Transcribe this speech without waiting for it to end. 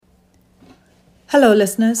Hello,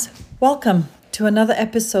 listeners. Welcome to another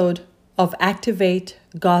episode of Activate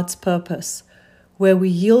God's Purpose, where we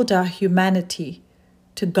yield our humanity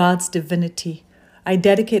to God's divinity. I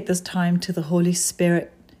dedicate this time to the Holy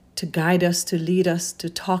Spirit to guide us, to lead us, to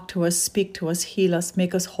talk to us, speak to us, heal us,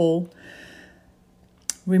 make us whole,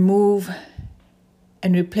 remove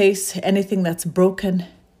and replace anything that's broken,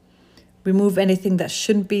 remove anything that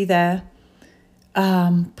shouldn't be there,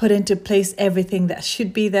 put into place everything that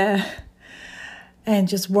should be there. And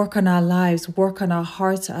just work on our lives, work on our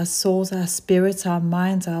hearts, our souls, our spirits, our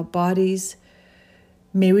minds, our bodies.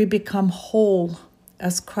 May we become whole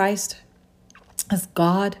as Christ, as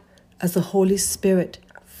God, as the Holy Spirit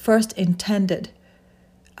first intended,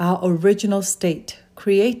 our original state,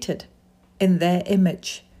 created in their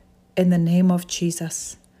image, in the name of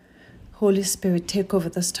Jesus. Holy Spirit, take over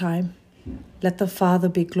this time. Let the Father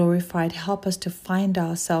be glorified. Help us to find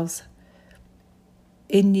ourselves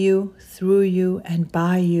in you, through you, and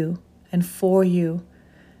by you, and for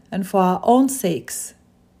our own sakes.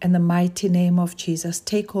 In the mighty name of Jesus,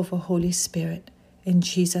 take over, Holy Spirit, in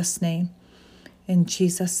Jesus' name, in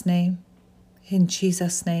Jesus' name, in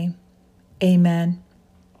Jesus' name. Amen.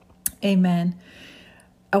 Amen.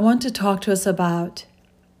 I want to talk to us about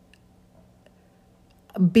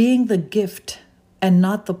being the gift and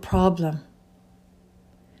not the problem.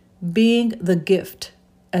 Being the gift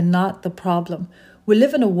and not the problem. We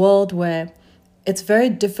live in a world where it's very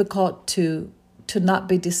difficult to not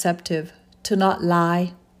be deceptive, to not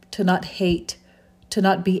lie, to not hate, to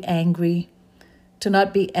not be angry, to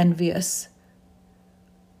not be envious.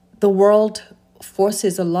 The world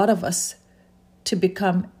forces a lot of us to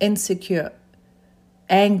become insecure,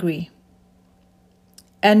 angry,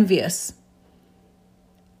 envious,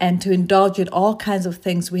 and to indulge in all kinds of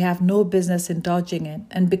things we have no business indulging in,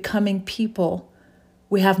 and becoming people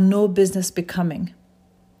we have no business becoming.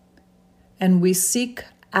 And we seek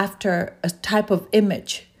after a type of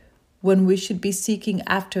image when we should be seeking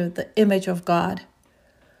after the image of God.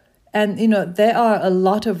 And, there are a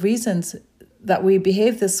lot of reasons that we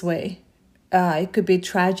behave this way. It could be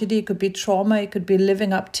tragedy, it could be trauma, it could be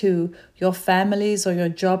living up to your family's or your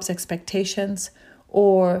job's expectations,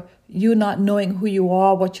 or you not knowing who you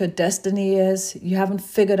are, what your destiny is. You haven't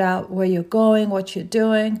figured out where you're going, what you're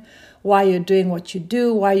doing, why you're doing what you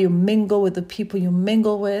do, why you mingle with the people you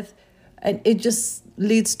mingle with. And it just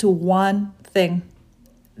leads to one thing,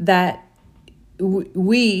 that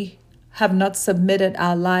we have not submitted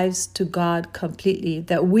our lives to God completely,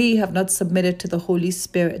 that we have not submitted to the Holy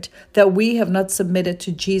Spirit, that we have not submitted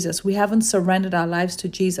to Jesus. We haven't surrendered our lives to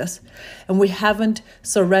Jesus, and we haven't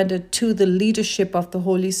surrendered to the leadership of the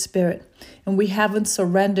Holy Spirit, and we haven't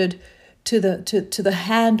surrendered to the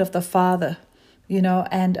hand of the Father,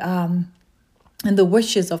 and the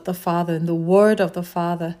wishes of the Father and the word of the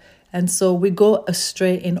Father. And so we go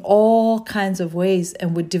astray in all kinds of ways,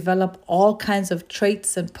 and we develop all kinds of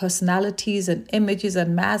traits and personalities and images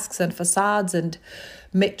and masks and facades, and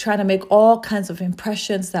trying to make all kinds of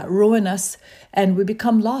impressions that ruin us. And we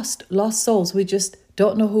become lost souls. We just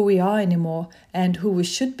don't know who we are anymore and who we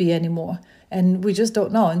should be anymore. And we just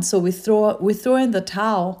don't know. And so we throw in the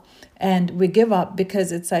towel and we give up,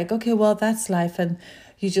 because it's like, okay, well, that's life. And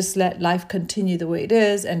you just let life continue the way it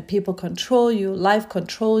is, and people control you, life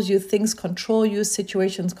controls you, things control you,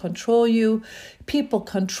 situations control you, people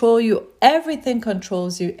control you, everything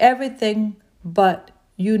controls you, everything but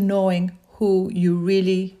you knowing who you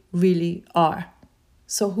really, really are.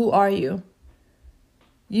 So who are you?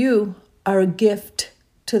 You are a gift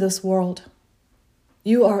to this world.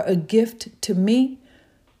 You are a gift to me.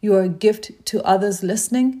 You are a gift to others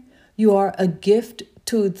listening. You are a gift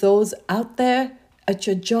to those out there, at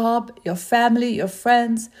your job, your family, your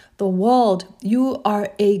friends, the world. You are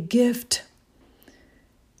a gift,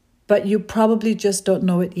 but you probably just don't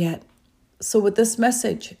know it yet. So with this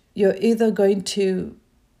message, you're either going to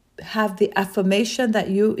have the affirmation that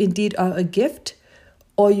you indeed are a gift,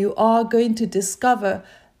 or you are going to discover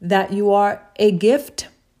that you are a gift,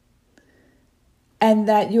 and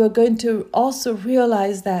that you are going to also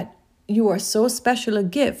realize that you are so special a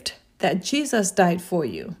gift that Jesus died for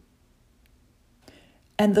you.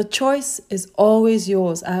 And the choice is always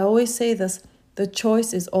yours. I always say this, the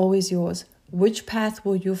choice is always yours. Which path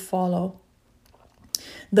will you follow?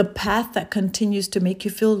 The path that continues to make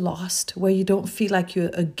you feel lost, where you don't feel like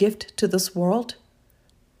you're a gift to this world,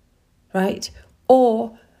 right?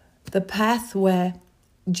 Or the path where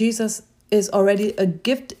Jesus is already a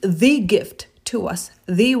gift, the gift to us,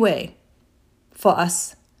 the way for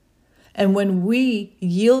us. And when we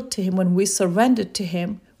yield to him, when we surrender to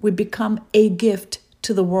him, we become a gift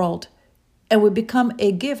to the world. And we become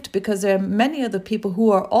a gift because there are many other people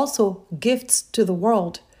who are also gifts to the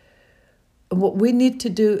world. And what we need to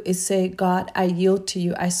do is say, God, I yield to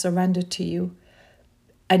you. I surrender to you.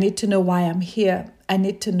 I need to know why I'm here. I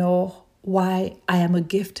need to know why I am a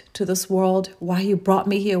gift to this world, why you brought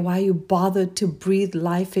me here, why you bothered to breathe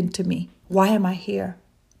life into me. Why am I here?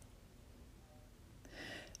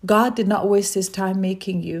 God did not waste his time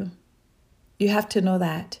making you. You have to know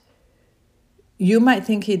that. You might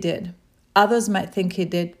think he did. Others might think he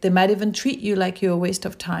did. They might even treat you like you're a waste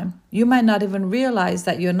of time. You might not even realize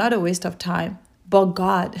that you're not a waste of time, but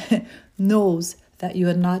God knows that you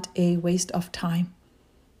are not a waste of time.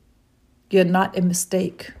 You're not a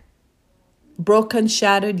mistake. Broken,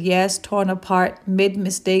 shattered, yes, torn apart, made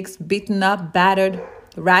mistakes, beaten up, battered,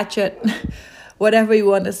 ratchet, whatever you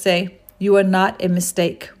want to say, you are not a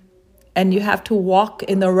mistake. And you have to walk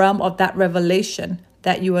in the realm of that revelation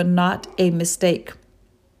that you are not a mistake.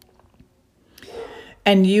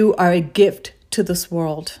 And you are a gift to this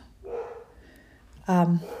world.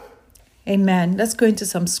 Amen. Let's go into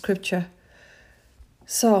some scripture.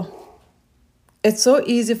 So, it's so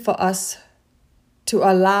easy for us to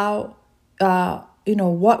allow,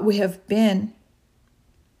 what we have been,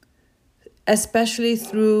 especially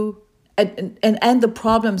through, and the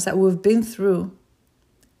problems that we've been through,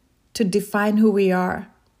 to define who we are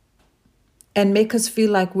and make us feel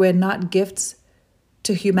like we're not gifts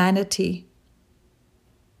to humanity,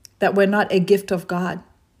 that we're not a gift of God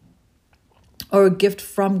or a gift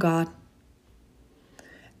from God.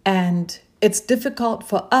 And it's difficult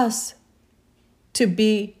for us to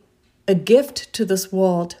be a gift to this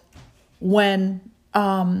world when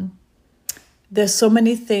there's so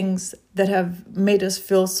many things that have made us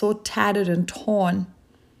feel so tattered and torn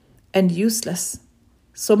and useless.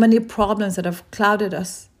 So many problems that have clouded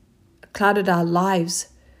our lives,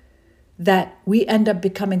 that we end up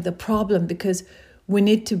becoming the problem because we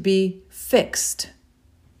need to be fixed.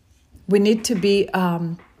 We need to be,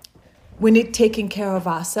 we need taking care of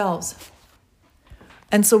ourselves.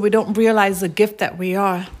 And so we don't realize the gift that we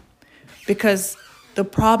are, because the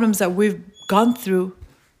problems that we've gone through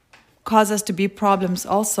cause us to be problems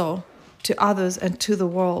also to others and to the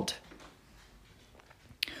world.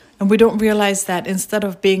 And we don't realize that instead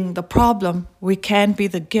of being the problem, we can be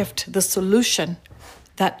the gift, the solution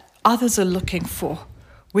that others are looking for.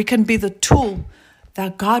 We can be the tool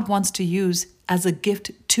that God wants to use as a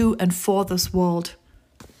gift to and for this world.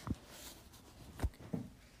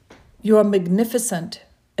 You are magnificent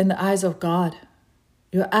in the eyes of God.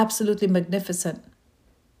 You're absolutely magnificent.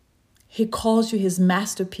 He calls you his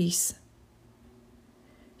masterpiece.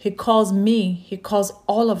 He calls me, he calls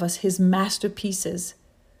all of us his masterpieces.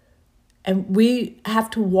 And we have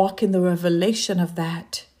to walk in the revelation of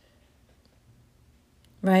that.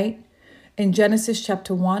 Right? In Genesis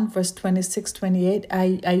chapter 1, verse 26, 28,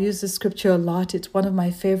 I use this scripture a lot. It's one of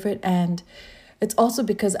my favorite. And it's also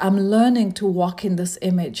because I'm learning to walk in this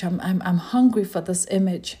image. I'm hungry for this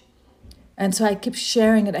image. And so I keep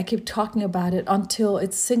sharing it. I keep talking about it until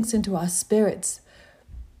it sinks into our spirits.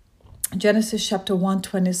 Genesis chapter 1,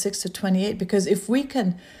 26 to 28. Because if we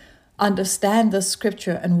can understand the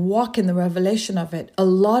scripture and walk in the revelation of it, a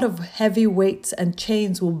lot of heavy weights and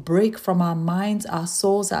chains will break from our minds, our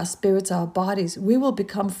souls, our spirits, our bodies. We will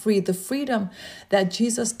become free. The freedom that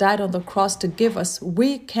Jesus died on the cross to give us,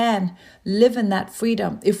 we can live in that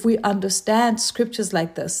freedom if we understand scriptures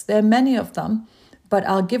like this. There are many of them, but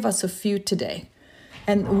I'll give us a few today.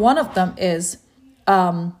 And one of them is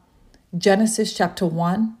Genesis chapter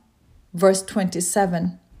 1, verse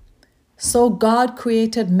 27. So God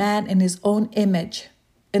created man in his own image.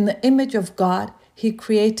 In the image of God, he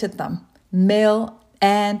created them, male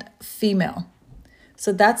and female.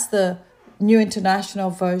 So that's the New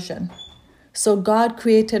International Version. So God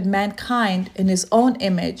created mankind in his own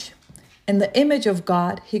image. In the image of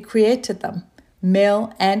God, he created them,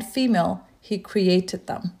 male and female, he created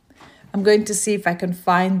them. I'm going to see if I can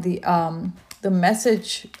find the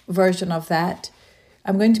Message version of that.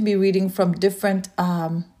 I'm going to be reading from different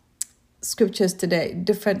scriptures today,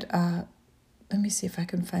 let me see if I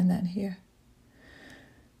can find that here.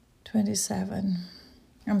 27.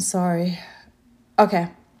 I'm sorry. Okay.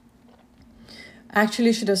 I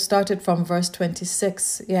actually should have started from verse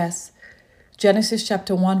 26. Yes. Genesis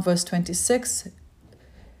chapter 1, verse 26.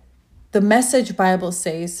 The Message Bible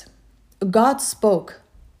says, God spoke,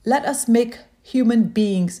 let us make human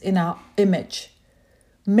beings in our image.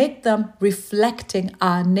 Make them reflecting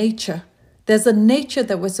our nature. There's a nature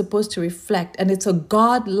that we're supposed to reflect, and it's a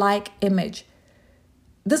God-like image.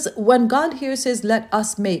 This, when God here says, let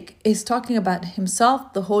us make, is talking about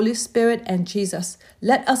himself, the Holy Spirit, and Jesus.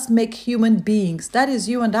 Let us make human beings. That is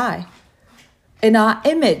you and I. in our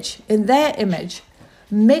image, in their image.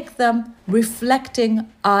 Make them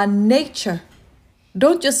reflecting our nature.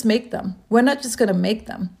 Don't just make them. We're not just going to make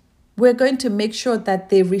them. We're going to make sure that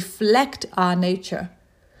they reflect our nature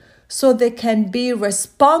so they can be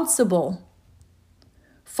responsible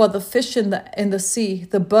for the fish in the sea,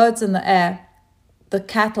 the birds in the air, the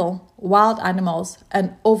cattle, wild animals,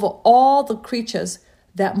 and over all the creatures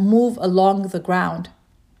that move along the ground.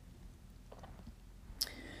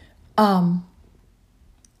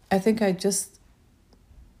 I think I just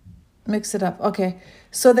mixed it up. Okay.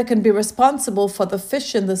 So they can be responsible for the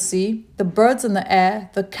fish in the sea, the birds in the air,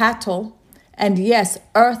 the cattle, and yes,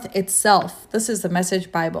 earth itself. This is the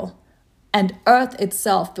Message Bible. And earth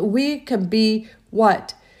itself. We can be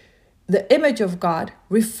what? The image of God,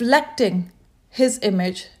 reflecting his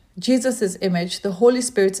image, Jesus' image, the Holy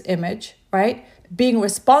Spirit's image, right? Being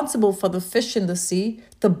responsible for the fish in the sea,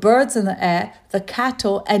 the birds in the air, the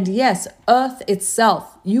cattle, and yes, earth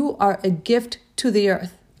itself. You are a gift to the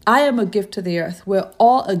earth. I am a gift to the earth. We're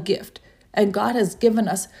all a gift. And God has given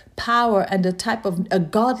us power and a type of a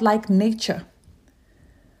godlike nature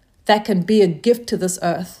that can be a gift to this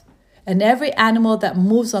earth. And every animal that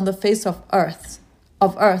moves on the face of earth,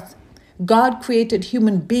 God created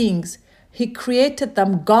human beings. He created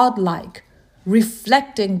them godlike,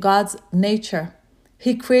 reflecting God's nature.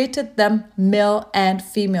 He created them male and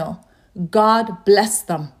female. God bless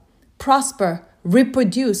them. Prosper,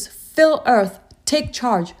 reproduce, fill earth, take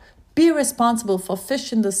charge, be responsible for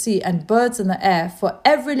fish in the sea and birds in the air, for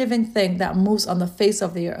every living thing that moves on the face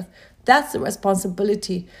of the earth. That's the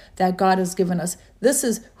responsibility that God has given us. This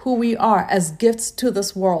is who we are as gifts to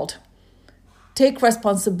this world. Take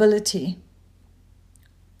responsibility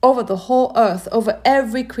over the whole earth, over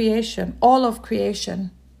every creation, all of creation.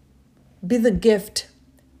 Be the gift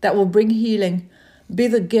that will bring healing. Be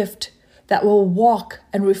the gift that will walk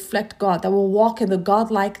and reflect God, that will walk in the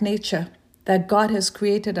godlike nature that God has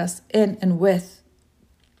created us in and with.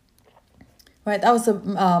 Right, that was the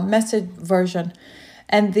Message version.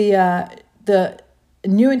 And the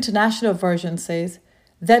New International Version says,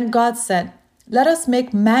 "Then God said, let us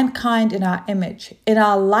make mankind in our image, in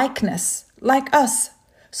our likeness, like us,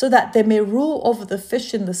 so that they may rule over the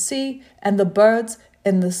fish in the sea and the birds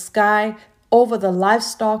in the sky, over the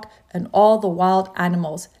livestock and all the wild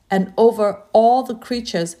animals, and over all the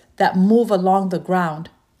creatures that move along the ground."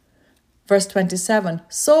 Verse 27,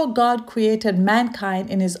 so God created mankind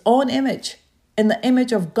in his own image. In the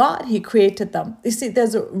image of God, he created them. You see,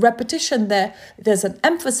 there's a repetition there. There's an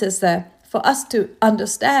emphasis there for us to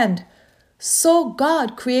understand. So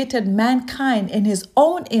God created mankind in his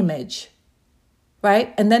own image,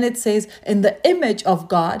 right? And then it says, in the image of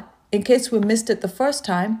God, in case we missed it the first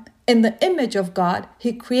time, in the image of God,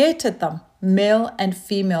 he created them, male and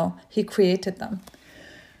female, he created them.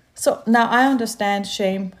 So now I understand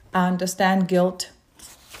shame, I understand guilt,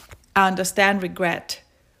 I understand regret,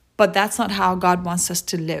 but that's not how God wants us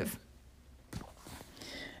to live.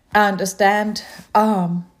 I understand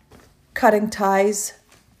cutting ties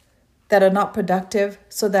that are not productive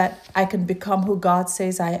so that I can become who God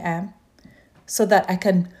says I am, so that I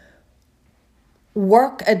can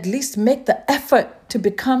work, at least make the effort to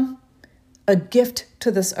become a gift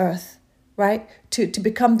to this earth, right? To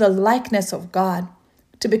become the likeness of God,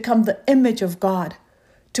 to become the image of God,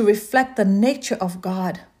 to reflect the nature of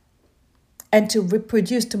God, and to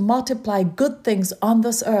reproduce, to multiply good things on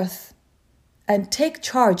this earth and take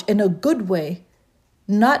charge in a good way,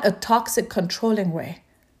 not a toxic, controlling way.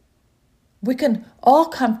 We can all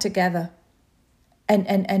come together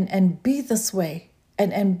and be this way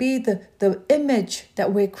and be the image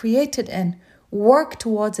that we're created in. Work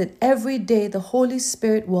towards it every day. The Holy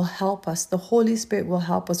Spirit will help us. The Holy Spirit will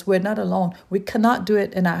help us. We're not alone. We cannot do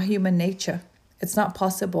it in our human nature. It's not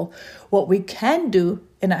possible. What we can do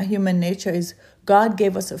in our human nature is God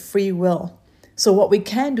gave us a free will. So what we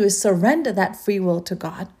can do is surrender that free will to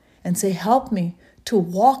God and say, help me to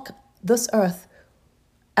walk this earth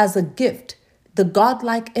as a gift, the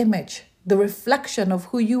godlike image, the reflection of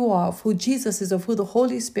who you are, of who Jesus is, of who the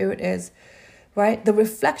Holy Spirit is, right? The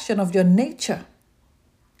reflection of your nature.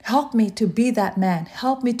 Help me to be that man.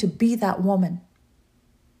 Help me to be that woman.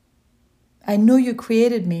 I know you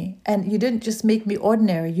created me and you didn't just make me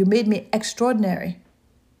ordinary. You made me extraordinary.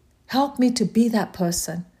 Help me to be that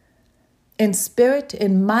person. In spirit,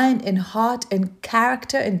 in mind, in heart, in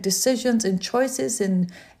character, in decisions, in choices, in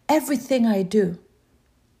everything I do.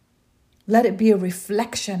 Let it be a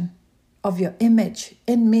reflection of your image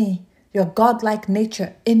in me, your godlike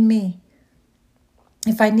nature in me.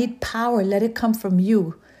 If I need power, let it come from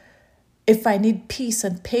you. If I need peace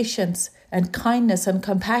and patience and kindness and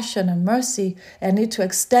compassion and mercy, I need to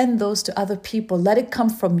extend those to other people. Let it come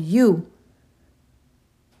from you.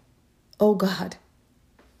 Oh God,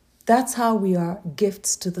 that's how we are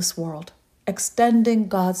gifts to this world, extending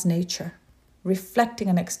God's nature, reflecting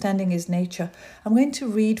and extending his nature. I'm going to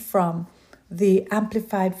read from the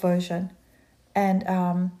Amplified Version.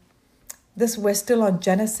 And we're still on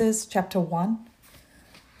Genesis chapter 1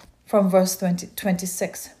 from verse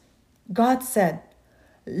 26. God said,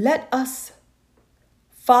 "Let us,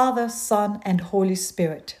 Father, Son, and Holy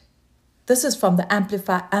Spirit." This is from the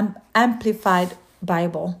Amplified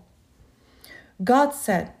Bible. God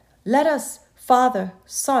said, "Let us, Father,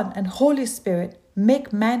 Son, and Holy Spirit,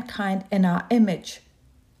 make mankind in our image,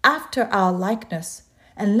 after our likeness,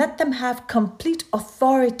 and let them have complete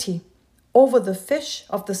authority over the fish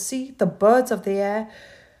of the sea, the birds of the air,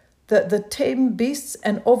 the tame beasts,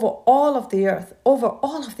 and over all of the earth,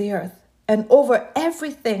 and over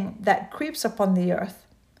everything that creeps upon the earth."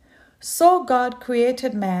 So God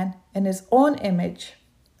created man in his own image.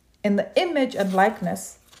 In the image and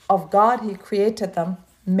likeness of God, he created them,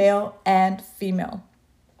 male and female.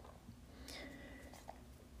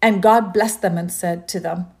 And God blessed them and said to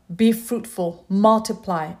them, "Be fruitful,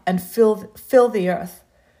 multiply, and fill the earth,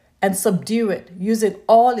 and subdue it, using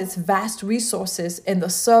all its vast resources in the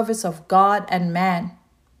service of God and man."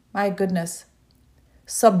 My goodness.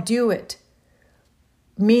 Subdue it,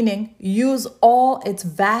 meaning use all its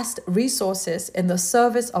vast resources in the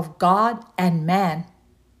service of God and man.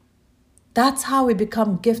 That's how we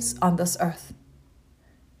become gifts on this earth.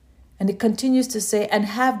 And it continues to say, "And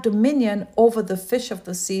have dominion over the fish of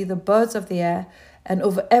the sea, the birds of the air, and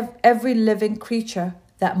over every living creature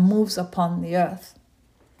that moves upon the earth."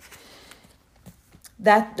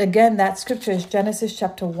 That scripture is Genesis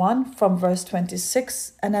chapter 1 from verse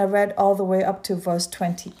 26, and I read all the way up to verse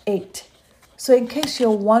 28. So in case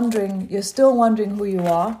you're still wondering who you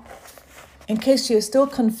are, in case you're still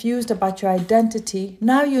confused about your identity,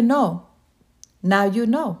 now you know. Now you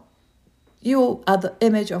know. You are the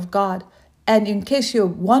image of God. And in case you're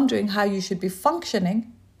wondering how you should be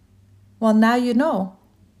functioning, well, now you know.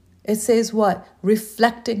 It says what?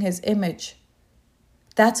 Reflecting his image.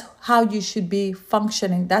 That's how you should be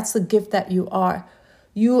functioning. That's the gift that you are.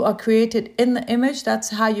 You are created in the image. That's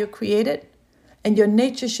how you're created. And your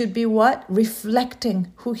nature should be what?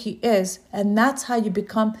 Reflecting who he is. And that's how you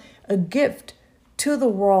become a gift to the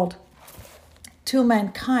world, to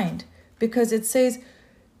mankind. Because it says,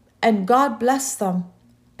 "And God blessed them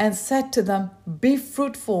and said to them, Be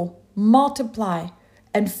fruitful, multiply,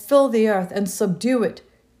 and fill the earth and subdue it,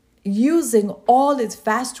 using all its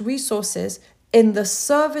vast resources in the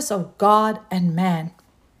service of God and man."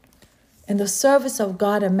 In the service of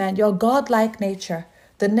God and man, your God-like nature,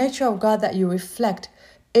 the nature of God that you reflect,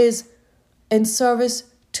 is in service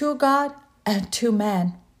to God and to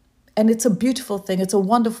man. And it's a beautiful thing. It's a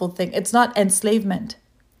wonderful thing. It's not enslavement.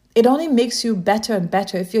 It only makes you better and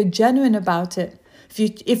better if you're genuine about it.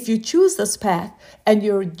 If you choose this path and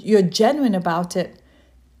you're genuine about it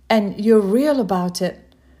and you're real about it,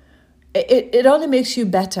 it only makes you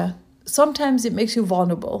better. Sometimes it makes you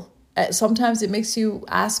vulnerable. Sometimes it makes you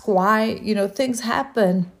ask why, things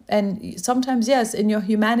happen. And sometimes, yes, in your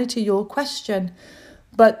humanity, you'll question.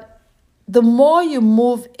 But the more you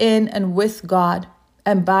move in and with God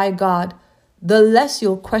and by God, the less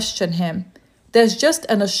you'll question him. There's just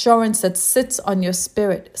an assurance that sits on your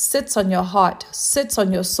spirit, sits on your heart, sits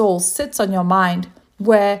on your soul, sits on your mind,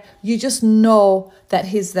 where you just know that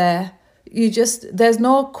he's there. There's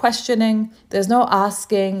no questioning, there's no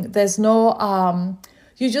asking,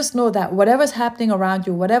 you just know that whatever's happening around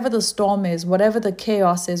you, whatever the storm is, whatever the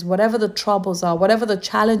chaos is, whatever the troubles are, whatever the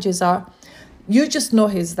challenges are, you just know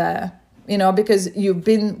he's there, because you've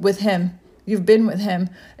been with him. You've been with him.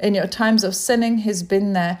 In your times of sinning, he's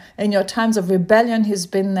been there. In your times of rebellion, he's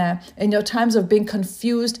been there. In your times of being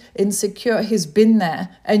confused, insecure, he's been there.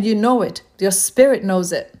 And you know it. Your spirit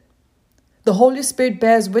knows it. The Holy Spirit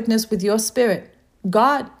bears witness with your spirit.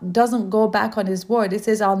 God doesn't go back on his word. It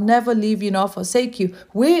says, "I'll never leave you nor forsake you."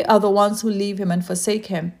 We are the ones who leave him and forsake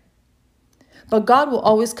him. But God will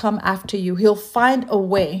always come after you. He'll find a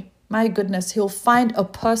way. My goodness, he'll find a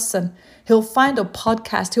person. He'll find a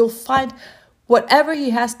podcast. He'll find whatever he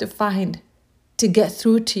has to find to get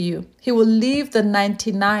through to you. He will leave the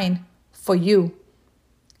 99 for you,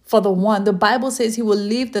 for the one. The Bible says he will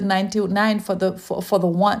leave the 99 for the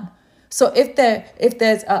one. So if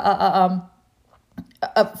there's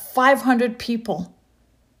 500 people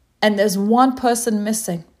and there's one person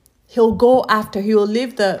missing, he'll go after. He will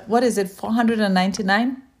leave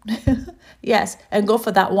 499? Yes, and go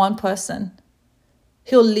for that one person.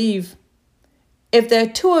 He'll leave If there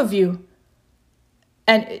are two of you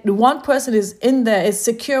and one person is in there, is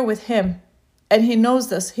secure with him, and he knows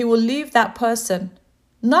this, he will leave that person,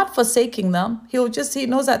 not forsaking them. He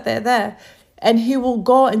knows that they're there, and he will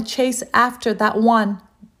go and chase after that one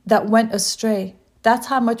that went astray. That's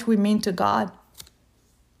how much we mean to God.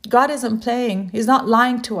 God isn't playing. He's not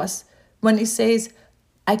lying to us when he says,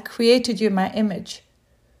 I created you in my image,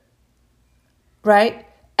 right?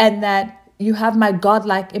 And that you have my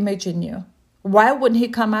godlike image in you. Why wouldn't he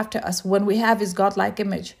come after us when we have his godlike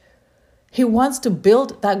image? He wants to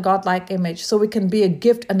build that godlike image so we can be a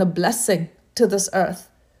gift and a blessing to this earth.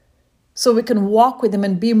 So we can walk with him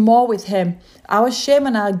and be more with him. Our shame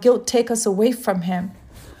and our guilt take us away from him.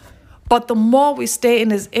 But the more we stay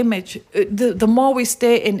in his image, the more we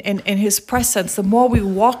stay in his presence, the more we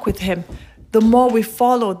walk with him, the more we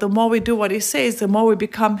follow, the more we do what he says, the more we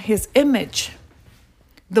become his image.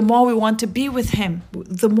 The more we want to be with him,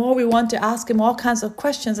 the more we want to ask him all kinds of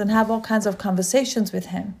questions and have all kinds of conversations with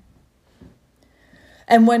him.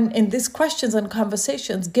 And when in these questions and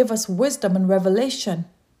conversations, give us wisdom and revelation,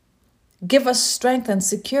 give us strength and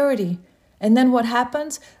security. And then what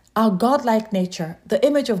happens? Our godlike nature, the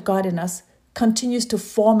image of God in us, continues to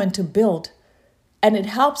form and to build. And it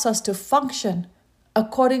helps us to function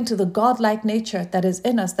according to the godlike nature that is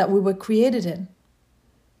in us, that we were created in.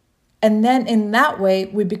 And then in that way,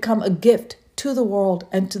 we become a gift to the world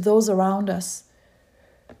and to those around us.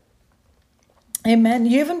 Amen.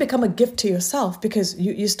 You even become a gift to yourself, because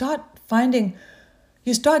you start gaining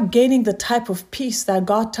the type of peace that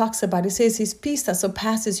God talks about. He says his peace that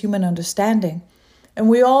surpasses human understanding. And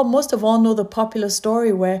most of all know the popular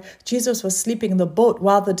story where Jesus was sleeping in the boat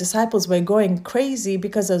while the disciples were going crazy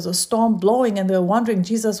because there's a storm blowing, and they're wondering,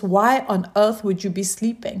 Jesus, why on earth would you be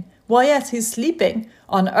sleeping? Well, yes, he's sleeping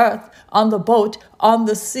on earth, on the boat, on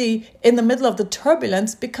the sea, in the middle of the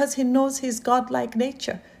turbulence, because he knows his godlike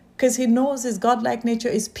nature. Because he knows his godlike nature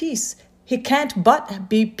is peace. He can't but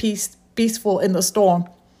be peaceful in the storm.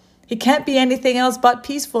 He can't be anything else but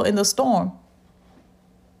peaceful in the storm.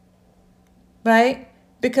 Right?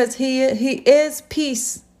 Because he is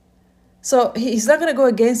peace. So he's not going to go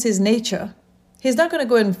against his nature. He's not going to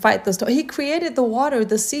go and fight the storm. He created the water,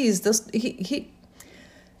 the seas.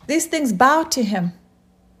 These things bow to him.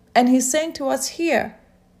 And he's saying to us here,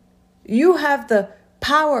 you have the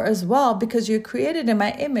power as well, because you're created in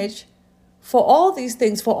my image, for all these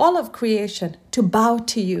things, for all of creation, to bow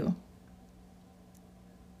to you.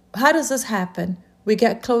 How does this happen? We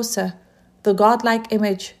get closer. The godlike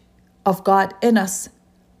image of God in us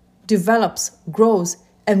develops, grows,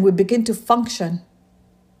 and we begin to function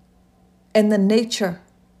in the nature,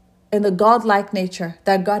 in the godlike nature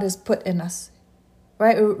that God has put in us.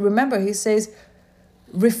 Right? Remember, he says,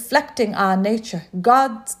 reflecting our nature.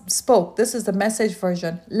 God spoke, this is the Message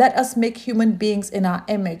version, let us make human beings in our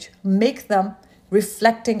image. Make them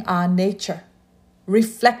reflecting our nature.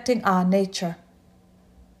 Reflecting our nature.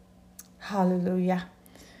 Hallelujah.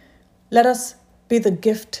 Let us be the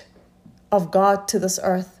gift of God to this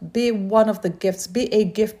earth. Be one of the gifts. Be a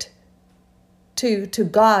gift to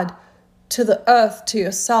God, to the earth, to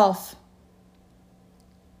yourself.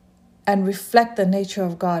 And reflect the nature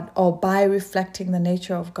of God, or by reflecting the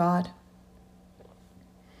nature of God.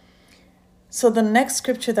 So the next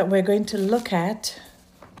scripture that we're going to look at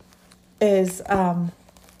is,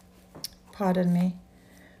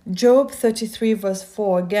 Job 33 verse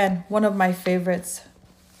 4. Again, one of my favorites,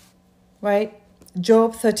 right?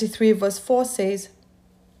 Job 33 verse 4 says,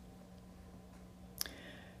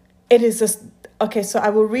 so I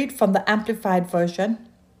will read from the Amplified Version.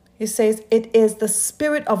 He says, it is the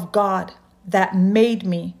Spirit of God that made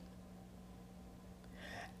me,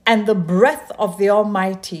 and the breath of the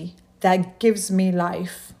Almighty that gives me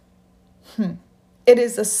life. It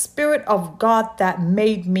is the Spirit of God that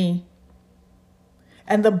made me,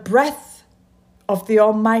 and the breath of the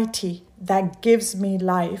Almighty that gives me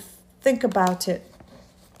life. Think about it.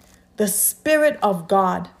 The Spirit of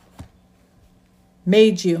God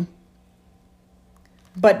made you,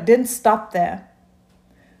 but didn't stop there.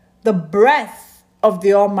 The breath of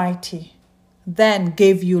the Almighty then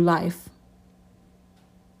gave you life.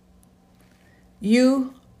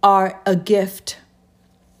 You are a gift.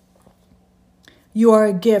 You are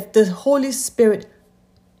a gift. The Holy Spirit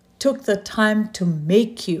took the time to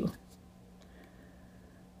make you.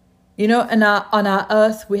 You know, on our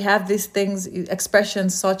earth, we have these things,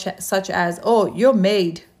 expressions such as, oh, you're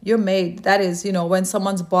made. You're made. That is, when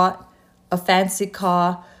someone's bought a fancy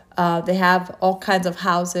car, they have all kinds of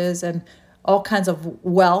houses and all kinds of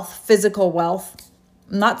wealth, physical wealth,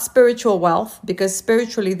 not spiritual wealth, because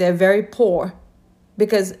spiritually they're very poor.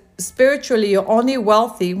 Because spiritually, you're only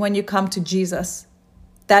wealthy when you come to Jesus.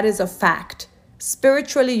 That is a fact.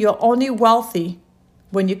 Spiritually, you're only wealthy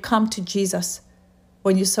when you come to Jesus,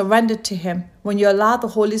 when you surrender to him, when you allow the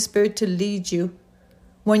Holy Spirit to lead you,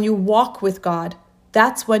 when you walk with God.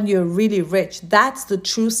 That's when you're really rich. That's the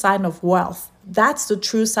true sign of wealth. That's the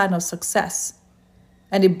true sign of success.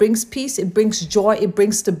 And it brings peace, it brings joy, it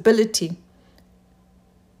brings stability.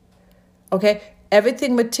 Okay?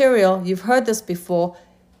 Everything material, you've heard this before,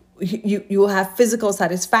 you will have physical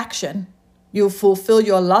satisfaction. You'll fulfill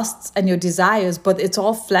your lusts and your desires, but it's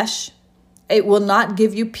all flesh. It will not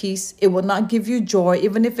give you peace. It will not give you joy.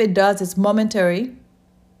 Even if it does, it's momentary.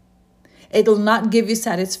 It will not give you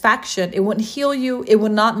satisfaction. It won't heal you. It will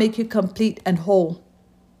not make you complete and whole.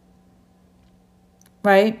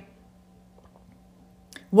 Right?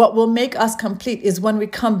 What will make us complete is when we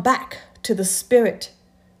come back to the Spirit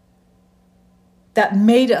that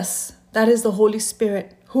made us. That is the Holy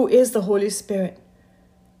Spirit. Who is the Holy Spirit?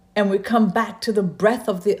 And we come back to the breath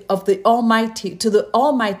of the Almighty, to the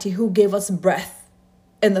Almighty who gave us breath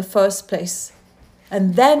in the first place.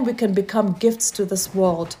 And then we can become gifts to this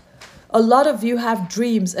world. A lot of you have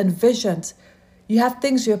dreams and visions. You have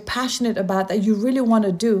things you're passionate about that you really want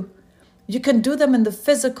to do. You can do them in the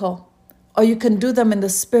physical, or you can do them in the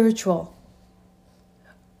spiritual.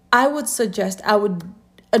 I would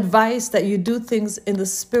advise that you do things in the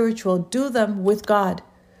spiritual. Do them with God.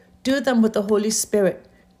 Do them with the Holy Spirit.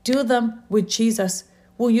 Do them with Jesus.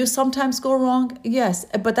 Will you sometimes go wrong? Yes,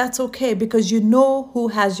 but that's okay because you know who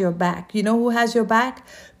has your back. You know who has your back?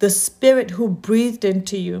 The Spirit who breathed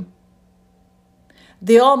into you.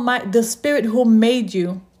 The Spirit who made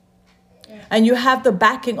you. And you have the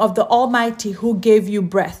backing of the Almighty who gave you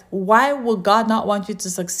breath. Why would God not want you to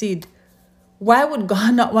succeed? Why would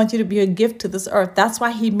God not want you to be a gift to this earth? That's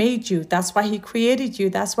why he made you. That's why he created you.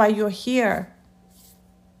 That's why you're here.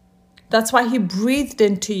 That's why he breathed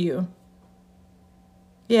into you.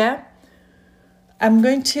 Yeah? I'm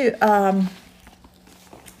going to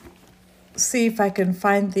see if I can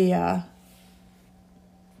find the...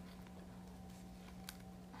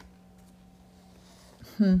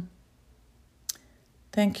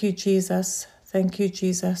 Thank you, Jesus. Thank you,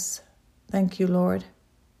 Jesus. Thank you, Lord.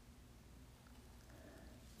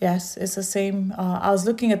 Yes, it's the same. I was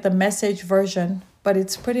looking at the Message version, but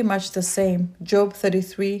it's pretty much the same. Job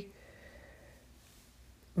 33,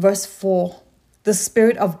 verse 4. The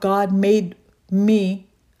Spirit of God made me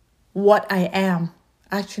what I am.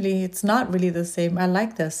 Actually, it's not really the same. I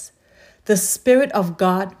like this. The Spirit of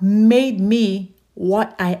God made me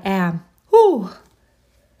what I am. Whew.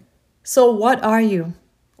 So what are you?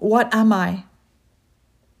 What am I?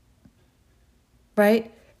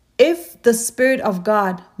 Right? If the Spirit of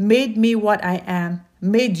God made me what I am,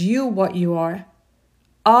 made you what you are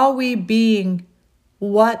we being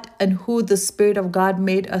what and who the Spirit of God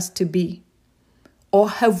made us to be? Or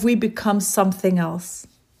have we become something else?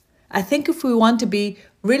 I think if we want to be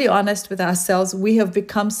really honest with ourselves, we have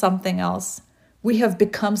become something else. We have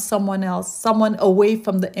become someone else, someone away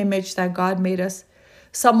from the image that God made us,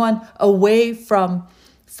 someone away from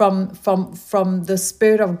the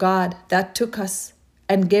Spirit of God that took us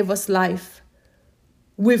and gave us life.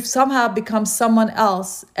 We've somehow become someone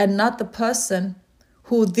else and not the person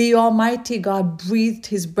who the Almighty God breathed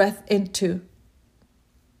his breath into.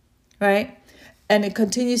 Right? And it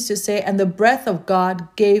continues to say, and the breath of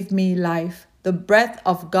God gave me life. The breath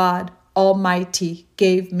of God Almighty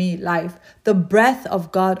gave me life. The breath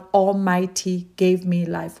of God Almighty gave me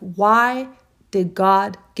life. Why did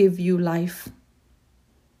God give you life?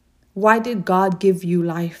 Why did God give you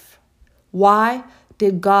life? Why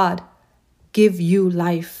did God give you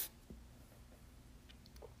life?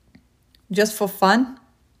 Just for fun?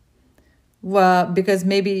 Well, because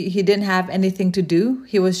maybe he didn't have anything to do.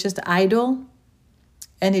 He was just idle.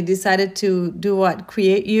 And he decided to do what?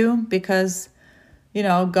 Create you because,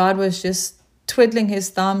 God was just twiddling his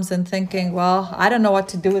thumbs and thinking, well, I don't know what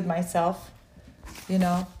to do with myself,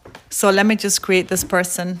 So let me just create this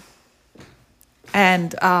person.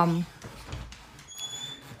 And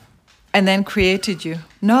then created you.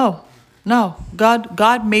 No.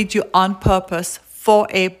 God made you on purpose, for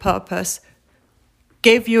a purpose.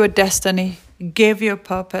 Gave you a destiny, gave you a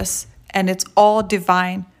purpose, and it's all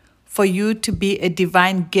divine for you to be a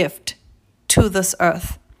divine gift to this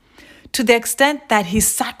earth. To the extent that he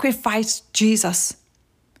sacrificed Jesus.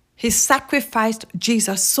 He sacrificed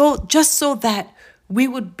Jesus just so that we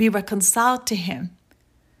would be reconciled to him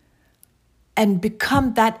and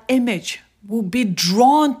become that image. We'll be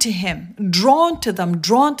drawn to him, drawn to them,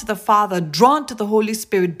 drawn to the Father, drawn to the Holy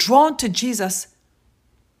Spirit, drawn to Jesus,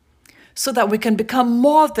 so that we can become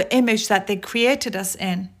more of the image that they created us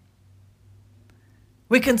in.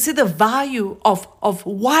 We can see the value of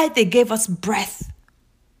why they gave us breath.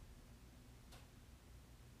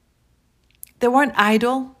 They weren't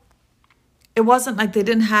idle. It wasn't like they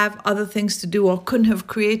didn't have other things to do or couldn't have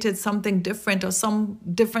created something different or some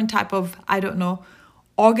different type of,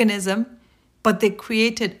 organism. But they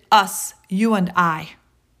created us, you and I.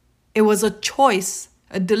 It was a choice,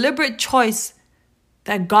 a deliberate choice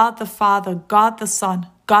that God the Father, God the Son,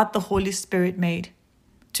 God the Holy Spirit made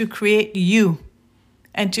to create you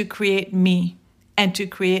and to create me and to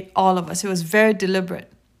create all of us. It was very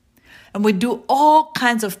deliberate. And we do all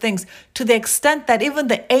kinds of things to the extent that even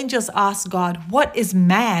the angels ask God, "What is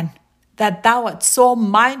man that thou art so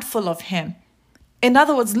mindful of him?" In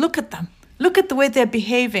other words, look at them. Look at the way they're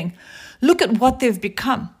behaving. Look at what they've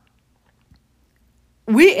become.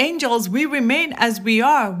 We angels, we remain as we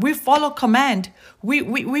are. We follow command.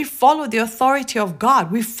 We follow the authority of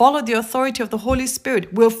God. We follow the authority of the Holy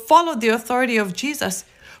Spirit. We'll follow the authority of Jesus.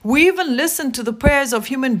 We even listen to the prayers of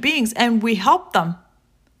human beings and we help them.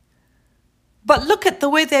 But look at the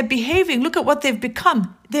way they're behaving. Look at what they've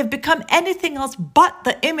become. They've become anything else but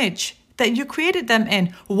the image that you created them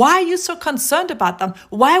in. Why are you so concerned about them?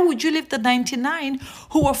 Why would you leave the 99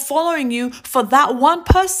 who are following you for that one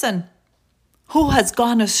person who has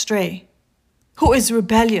gone astray, who is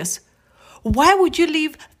rebellious? Why would you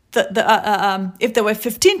leave if there were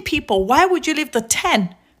 15 people, why would you leave the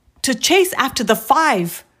 10 to chase after the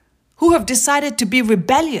 5 who have decided to be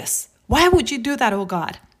rebellious? Why would you do that, oh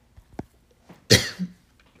God?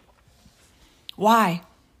 Why?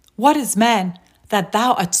 What is man that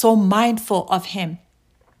thou art so mindful of him?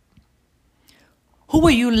 Who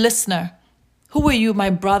are you, listener? Who are you, my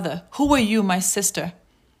brother? Who are you, my sister?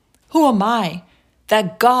 Who am I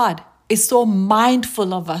that God is so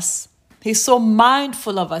mindful of us? He's so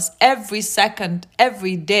mindful of us every second,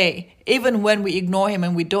 every day, even when we ignore him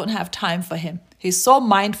and we don't have time for him. He's so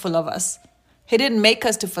mindful of us. He didn't make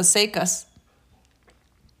us to forsake us.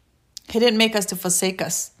 He didn't make us to forsake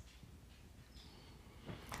us.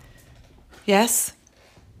 Yes?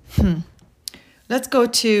 Let's go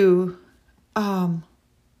to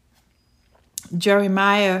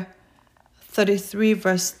Jeremiah 33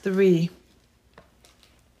 verse 3.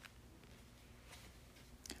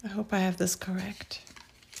 I hope I have this correct.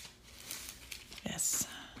 Yes.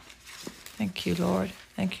 Thank you, Lord.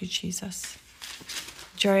 Thank you, Jesus.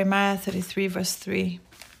 Jeremiah 33 verse 3.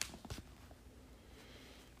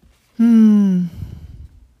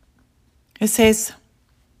 It says,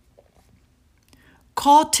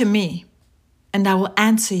 "Call to me, and I will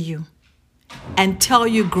answer you, and tell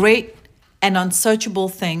you great and unsearchable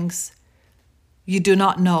things you do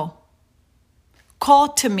not know. Call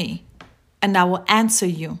to me, and I will answer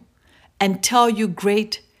you, and tell you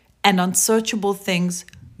great and unsearchable things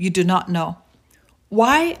you do not know."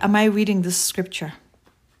 Why am I reading this scripture?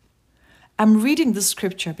 I'm reading this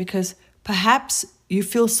scripture because perhaps you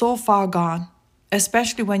feel so far gone,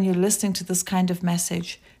 especially when you're listening to this kind of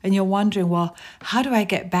message and you're wondering, well, how do I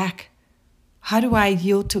get back? How do I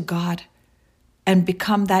yield to God and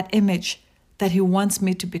become that image that he wants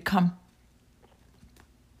me to become?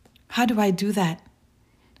 How do I do that?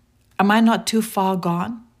 Am I not too far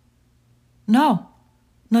gone? No,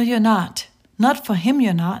 you're not. Not for him,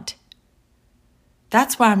 you're not.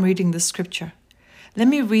 That's why I'm reading this scripture. Let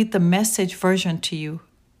me read the Message version to you.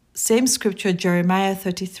 Same scripture, Jeremiah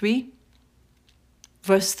 33,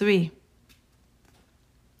 verse 3.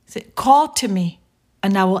 Say, "Call to me,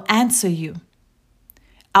 and I will answer you.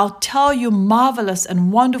 I'll tell you marvelous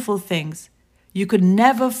and wonderful things you could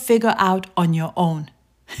never figure out on your own."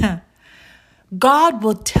 God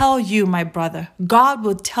will tell you, my brother. God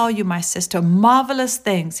will tell you, my sister, marvelous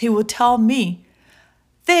things. He will tell me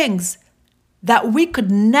things that we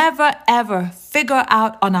could never, ever figure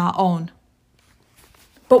out on our own.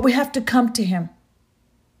 But we have to come to him.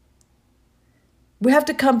 We have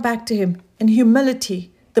to come back to him in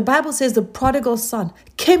humility. The Bible says the prodigal son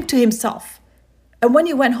came to himself. And when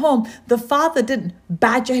he went home, the father didn't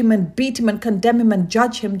badger him and beat him and condemn him and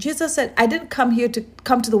judge him. Jesus said, "I didn't come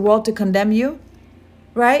to the world to condemn you,"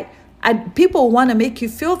 right? And people want to make you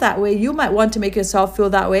feel that way. You might want to make yourself feel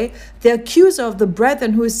that way. The accuser of the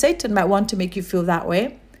brethren, who is Satan, might want to make you feel that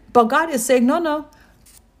way. But God is saying, no,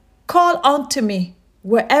 call unto me.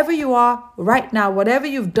 Wherever you are right now, whatever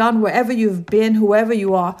you've done, wherever you've been, whoever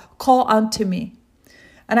you are, call unto me.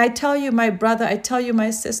 And I tell you, my brother, I tell you, my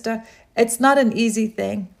sister, it's not an easy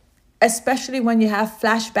thing, especially when you have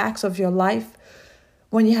flashbacks of your life,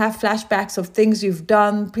 when you have flashbacks of things you've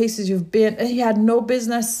done, places you've been, and you had no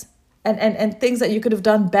business, and things that you could have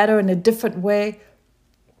done better in a different way.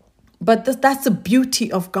 But that's the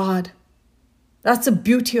beauty of God. That's the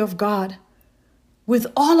beauty of God. With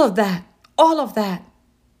all of that,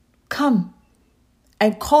 come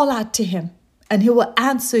and call out to him, and he will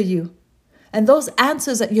answer you. And those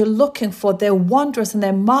answers that you're looking for, they're wondrous and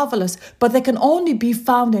they're marvelous, but they can only be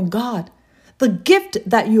found in God. The gift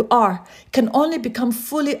that you are can only become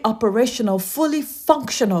fully operational, fully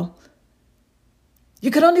functional.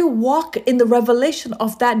 You can only walk in the revelation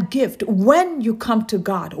of that gift when you come to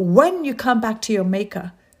God, when you come back to your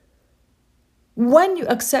Maker, when you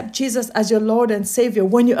accept Jesus as your Lord and Savior,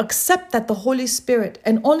 when you accept that the Holy Spirit,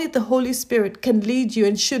 and only the Holy Spirit, can lead you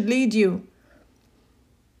and should lead you.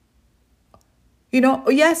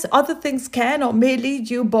 Yes, other things can or may lead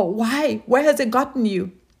you, but why? Where has it gotten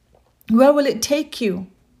you? Where will it take you?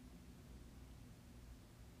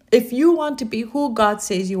 If you want to be who God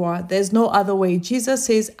says you are, there's no other way. Jesus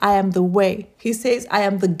says, I am the way. He says, I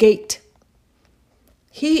am the gate.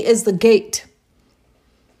 He is the gate.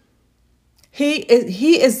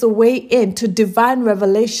 He is the way into divine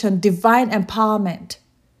revelation, divine empowerment,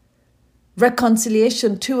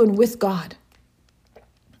 reconciliation to and with God.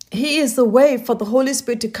 He is the way for the Holy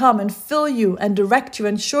Spirit to come and fill you and direct you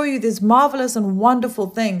and show you these marvelous and wonderful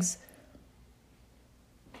things.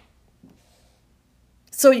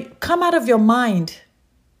 So come out of your mind,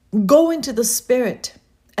 go into the Spirit,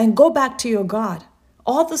 and go back to your God.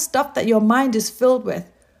 All the stuff that your mind is filled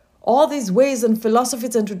with, all these ways and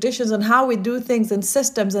philosophies and traditions and how we do things and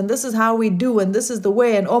systems, and this is how we do, and this is the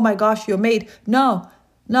way, and oh my gosh, you're made. No.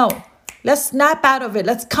 Let's snap out of it.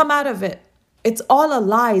 Let's come out of it. It's all a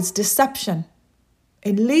lie. It's deception.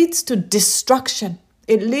 It leads to destruction.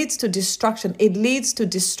 It leads to destruction. It leads to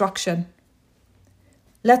destruction.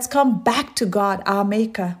 Let's come back to God, our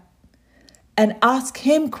Maker, and ask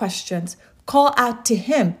him questions. Call out to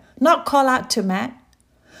him, not call out to man,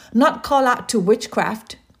 not call out to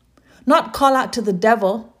witchcraft, not call out to the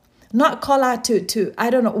devil, not call out to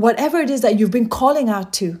I don't know, whatever it is that you've been calling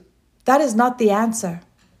out to. That is not the answer.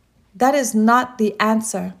 That is not the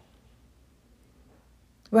answer.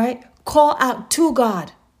 Right? Call out to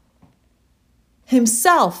God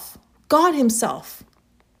himself, God himself.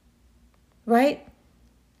 Right?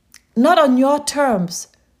 Not on your terms,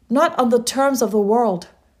 not on the terms of the world,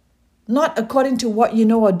 not according to what you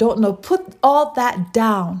know or don't know. Put all that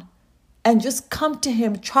down and just come to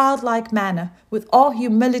him childlike manner with all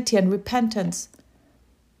humility and repentance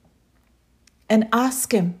and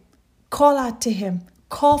ask him, call out to him,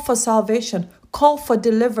 call for salvation, call for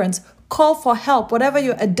deliverance, call for help, whatever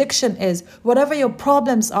your addiction is, whatever your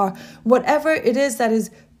problems are, whatever it is that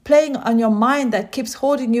is playing on your mind that keeps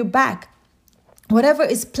holding you back, whatever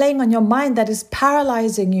is playing on your mind that is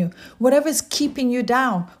paralyzing you, whatever is keeping you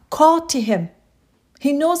down, call to him.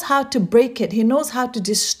 He knows how to break it. He knows how to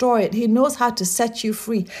destroy it. He knows how to set you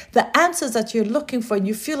free. The answers that you're looking for,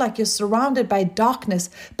 you feel like you're surrounded by darkness,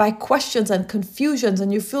 by questions and confusions,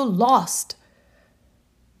 and you feel lost,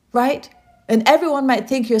 right? And everyone might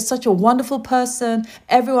think you're such a wonderful person.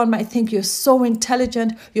 Everyone might think you're so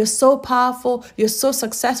intelligent, you're so powerful, you're so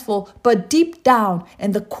successful. But deep down,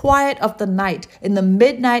 in the quiet of the night, in the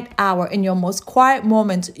midnight hour, in your most quiet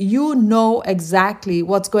moments, you know exactly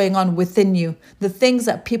what's going on within you, the things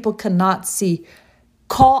that people cannot see.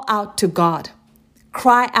 Call out to God.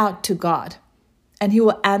 Cry out to God. And he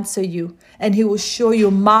will answer you. And he will show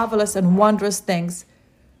you marvelous and wondrous things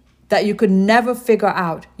that you could never figure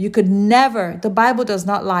out. You could never, the Bible does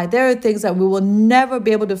not lie. There are things that we will never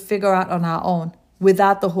be able to figure out on our own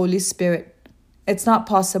without the Holy Spirit. It's not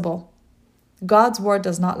possible. God's word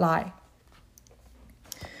does not lie.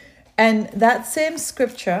 And that same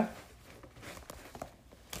scripture,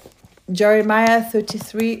 Jeremiah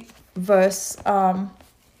 33 verse 3.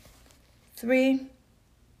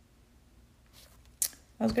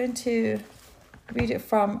 I was going to read it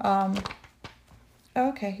from...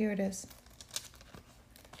 Okay, here it is.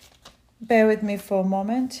 Bear with me for a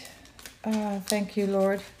moment. Thank you,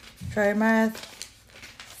 Lord. Jeremiah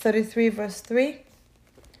 33 verse 3.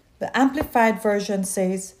 The Amplified Version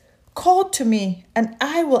says, "Call to me, and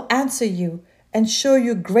I will answer you and show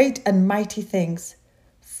you great and mighty things,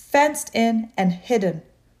 fenced in and hidden."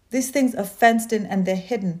 These things are fenced in and they're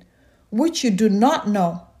hidden, which you do not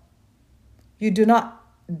know. You do not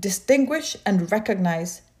distinguish and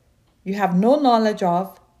recognize. You have no knowledge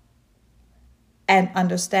of and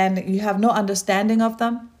understanding. You have no understanding of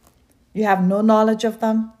them. You have no knowledge of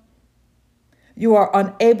them. You are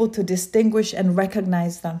unable to distinguish and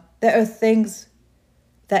recognize them. There are things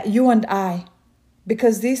that you and I,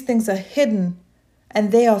 because these things are hidden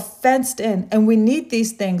and they are fenced in, and we need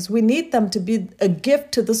these things. We need them to be a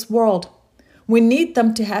gift to this world. We need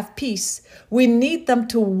them to have peace. We need them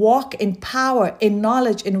to walk in power, in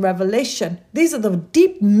knowledge, in revelation. These are the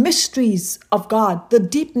deep mysteries of God, the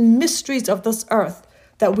deep mysteries of this earth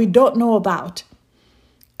that we don't know about.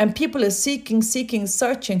 And people are seeking,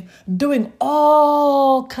 searching, doing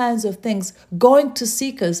all kinds of things, going to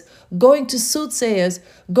seekers, going to soothsayers,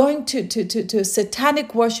 going to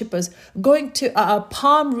satanic worshippers, going to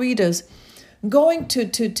palm readers, going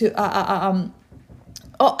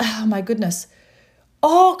oh my goodness,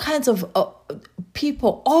 all kinds of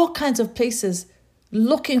people, all kinds of places,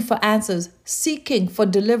 looking for answers, seeking for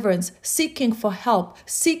deliverance, seeking for help,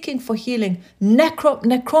 seeking for healing,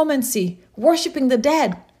 necromancy, worshiping the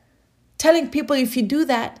dead. Telling people if you do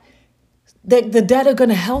that, the dead are going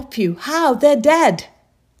to help you. How? They're dead.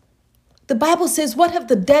 The Bible says, what have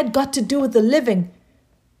the dead got to do with the living?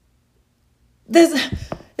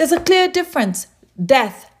 There's a clear difference.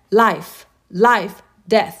 Death, life, life,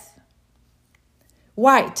 death.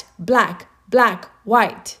 White, black, black,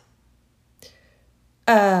 white.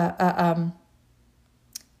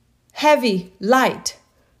 Heavy, light,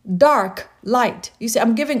 dark, light. You see,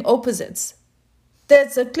 I'm giving opposites.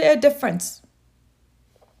 There's a clear difference,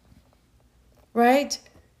 right?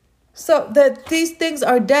 So that these things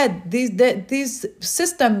are dead. These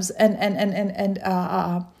systems and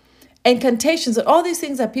incantations and all these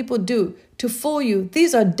things that people do to fool you,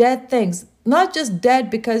 these are dead things. Not just dead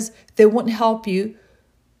because they won't help you.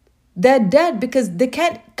 They're dead because they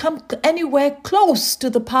can't come anywhere close to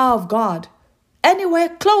the power of God. Anywhere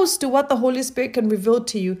close to what the Holy Spirit can reveal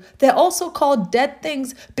to you. They're also called dead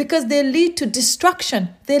things because they lead to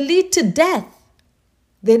destruction. They lead to death.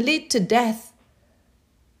 They lead to death.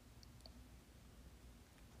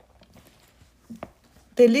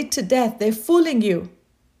 They lead to death. They're fooling you.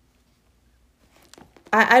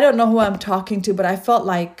 I don't know who I'm talking to, but I felt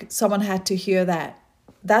like someone had to hear that.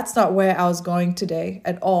 That's not where I was going today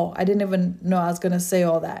at all. I didn't even know I was going to say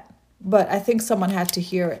all that. But I think someone had to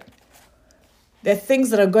hear it. There are things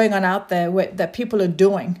that are going on out there that people are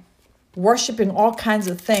doing, worshiping all kinds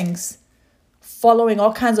of things, following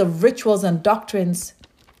all kinds of rituals and doctrines,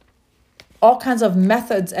 all kinds of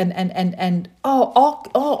methods and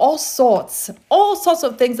all sorts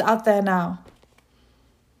of things out there now.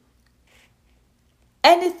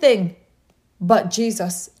 Anything but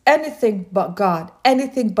Jesus, anything but God,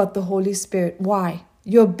 anything but the Holy Spirit. Why?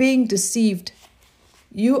 You're being deceived.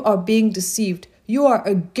 You are being deceived. You are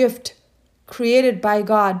a gift created by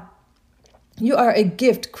God. You are a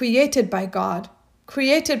gift created by God,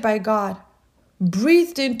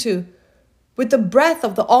 breathed into with the breath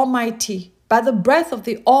of the Almighty, by the breath of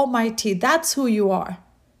the Almighty. That's who you are.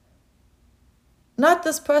 Not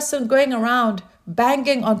this person going around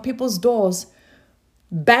banging on people's doors,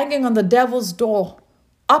 banging on the devil's door,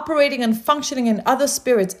 operating and functioning in other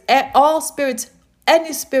spirits, all spirits,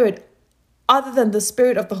 any spirit other than the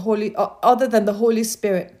spirit of the Holy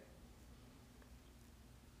Spirit.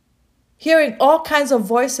 Hearing all kinds of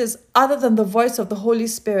voices other than the voice of the Holy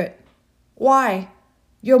Spirit. Why?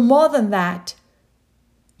 You're more than that.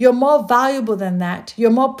 You're more valuable than that.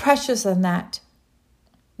 You're more precious than that.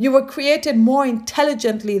 You were created more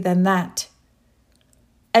intelligently than that.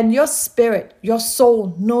 And your spirit, your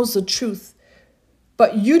soul knows the truth.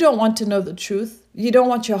 But you don't want to know the truth. You don't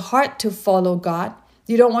want your heart to follow God.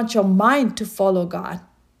 You don't want your mind to follow God.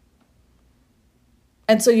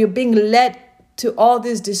 And so you're being led to all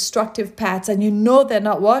these destructive paths, and you know they're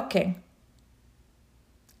not working.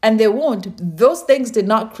 And they won't. Those things did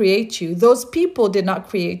not create you. Those people did not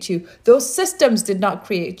create you. Those systems did not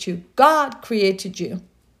create you. God created you.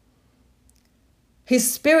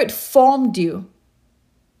 His Spirit formed you.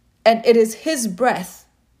 And it is His breath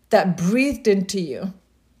that breathed into you.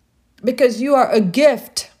 Because you are a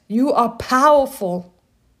gift. You are powerful.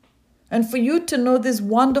 And for you to know these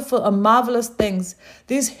wonderful and marvelous things,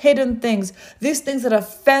 these hidden things, these things that are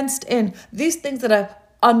fenced in, these things that are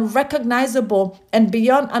unrecognizable and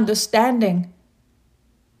beyond understanding,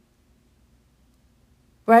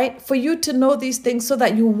 right? For you to know these things so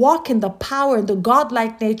that you walk in the power and the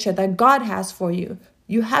godlike nature that God has for you.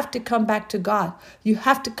 You have to come back to God. You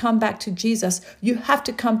have to come back to Jesus. You have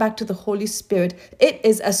to come back to the Holy Spirit. It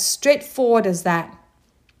is as straightforward as that.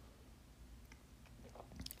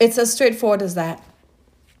 It's as straightforward as that.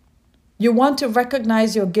 You want to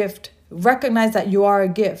recognize your gift. Recognize that you are a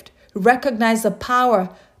gift. Recognize the power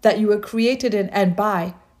that you were created in and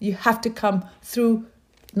by. You have to come through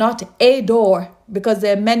not a door, because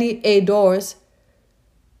there are many a doors.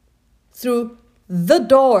 Through the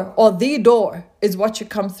door, or the door is what you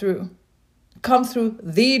come through. Come through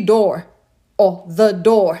the door or the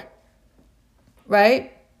door,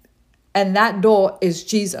 right? And that door is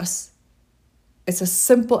Jesus. It's as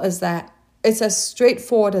simple as that. It's as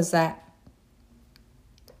straightforward as that.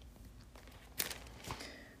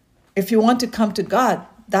 If you want to come to God,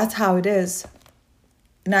 that's how it is.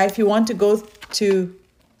 Now, if you want to go to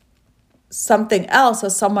something else or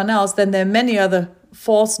someone else, then there are many other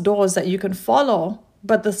false doors that you can follow.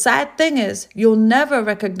 But the sad thing is, you'll never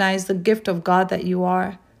recognize the gift of God that you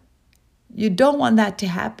are. You don't want that to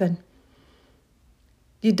happen.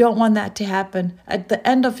 You don't want that to happen. At the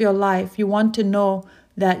end of your life, you want to know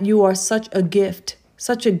that you are such a gift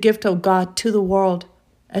of God to the world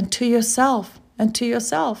and to yourself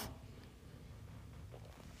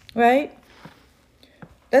Right?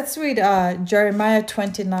 Let's read Jeremiah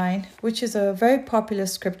 29, which is a very popular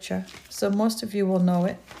scripture. So most of you will know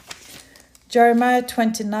it. Jeremiah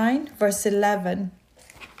 29, verse 11.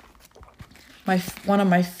 One of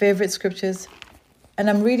my favorite scriptures. And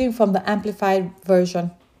I'm reading from the Amplified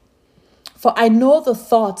Version. For I know the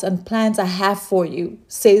thoughts and plans I have for you,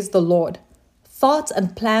 says the Lord. Thoughts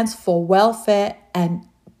and plans for welfare and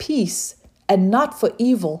peace, and not for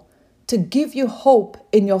evil, to give you hope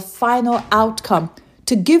in your final outcome.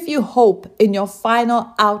 To give you hope in your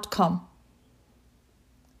final outcome.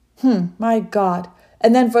 My God.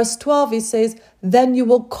 And then verse 12, he says, then you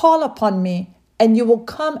will call upon me, and you will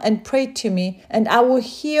come and pray to me, and I will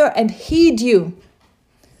hear and heed you.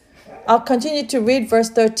 I'll continue to read verse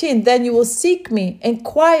 13. Then you will seek me,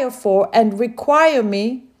 inquire for, and require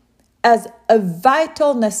me as a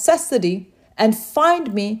vital necessity, and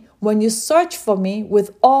find me when you search for me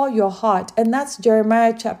with all your heart. And that's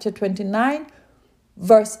Jeremiah chapter 29,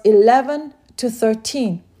 verse 11 to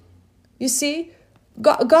 13. You see,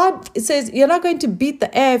 God says, you're not going to beat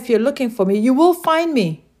the air if you're looking for me. You will find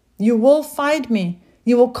me. You will find me.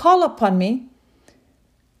 You will call upon me,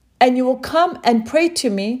 and you will come and pray to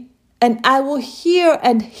me, and I will hear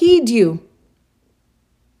and heed you.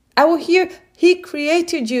 I will hear. He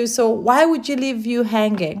created you, so why would you leave you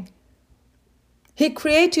hanging? He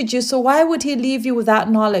created you, so why would he leave you without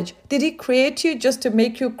knowledge? Did he create you just to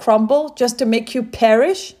make you crumble, just to make you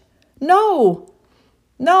perish? No.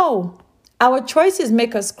 Our choices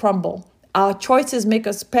make us crumble. Our choices make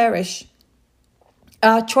us perish.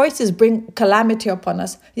 Our choices bring calamity upon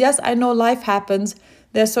us. Yes, I know life happens.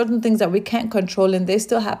 There are certain things that we can't control and they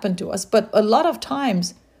still happen to us. But a lot of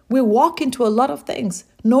times we walk into a lot of things,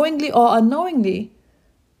 knowingly or unknowingly.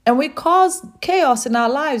 And we cause chaos in our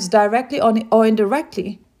lives directly or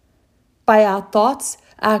indirectly by our thoughts,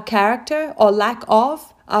 our character or lack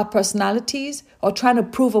of, our personalities, or trying to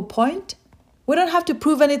prove a point. We don't have to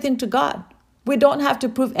prove anything to God. We don't have to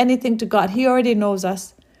prove anything to God. He already knows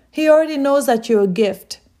us. He already knows that you're a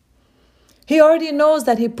gift. He already knows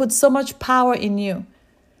that he put so much power in you.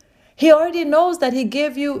 He already knows that he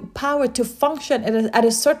gave you power to function at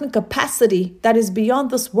a certain capacity that is beyond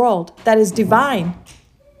this world, that is divine.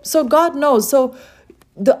 So God knows. So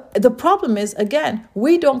the problem is, again,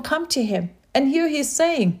 we don't come to him. And here he's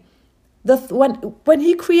saying, when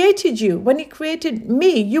he created you, when he created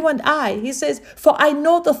me, you and I, he says, for I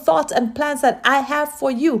know the thoughts and plans that I have for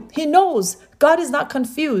you. He knows. God is not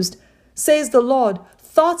confused, says the Lord.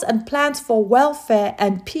 Thoughts and plans for welfare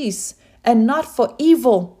and peace, and not for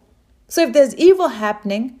evil. So if there's evil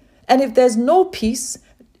happening, and if there's no peace,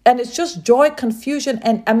 and it's just joy, confusion,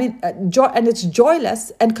 and joy, and it's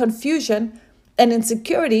joyless and confusion and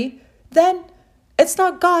insecurity, then it's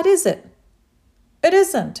not God, is it? It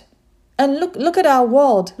isn't. And look at our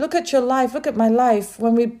world. Look at your life. Look at my life.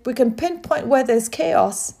 When we can pinpoint where there's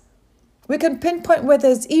chaos. We can pinpoint where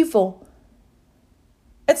there's evil.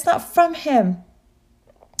 It's not from him.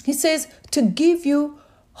 He says to give you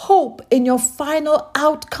hope in your final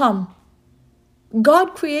outcome.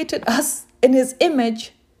 God created us in his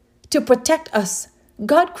image to protect us.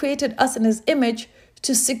 God created us in his image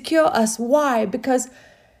to secure us. Why? Because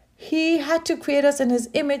he had to create us in his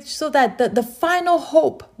image so that the final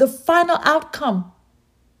hope, the final outcome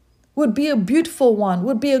would be a beautiful one,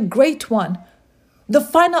 would be a great one. The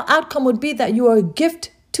final outcome would be that you are a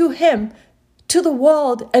gift to him, to the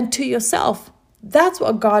world, and to yourself. That's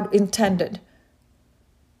what God intended.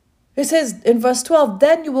 It says in verse 12,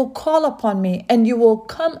 then you will call upon me, and you will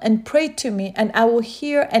come and pray to me, and I will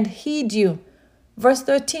hear and heed you. Verse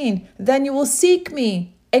 13, then you will seek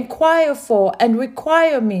me, inquire for and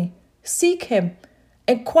require me. Seek him,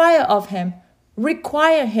 inquire of him,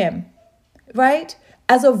 require him, right?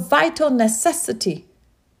 As a vital necessity,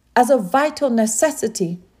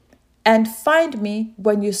 and find me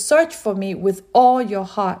when you search for me with all your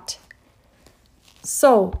heart.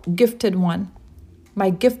 So, gifted one, my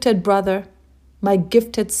gifted brother, my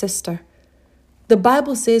gifted sister. The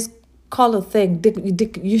Bible says, call a thing.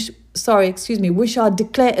 we shall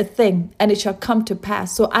declare a thing and it shall come to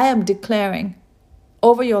pass. So I am declaring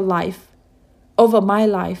over your life, over my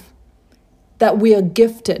life, that we are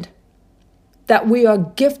gifted, that we are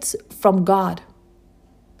gifts from God.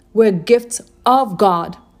 We're gifts of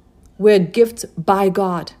God. We're gifts by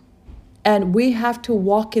God. And we have to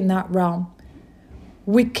walk in that realm.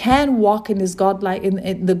 We can walk in his godlike,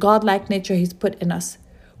 in the godlike nature he's put in us.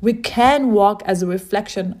 We can walk as a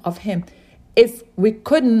reflection of him. If we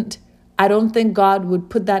couldn't, I don't think God would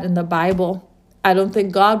put that in the Bible. I don't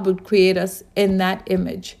think God would create us in that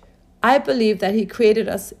image. I believe that he created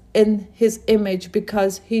us in his image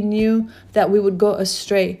because he knew that we would go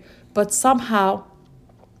astray. But somehow,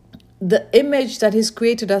 the image that he's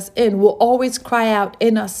created us in will always cry out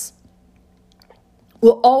in us,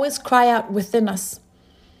 will always cry out within us.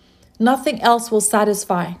 Nothing else will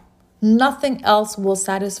satisfy. Nothing else will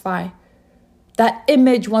satisfy. That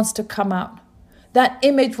image wants to come out. That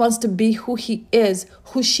image wants to be who he is,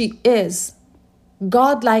 who she is.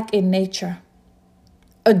 Godlike in nature.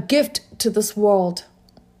 A gift to this world.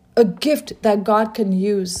 A gift that God can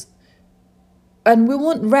use. And we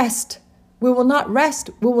won't rest. We will not rest.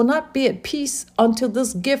 We will not be at peace until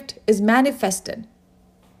this gift is manifested.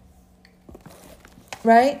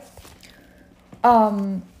 Right?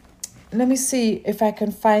 Let me see if I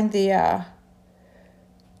can find the... I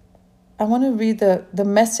want to read the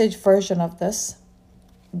message version of this.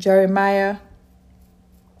 Jeremiah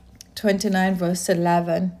 29 verse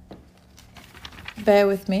 11. Bear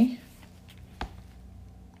with me.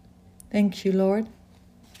 Thank you, Lord.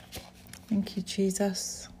 Thank you,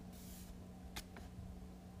 Jesus.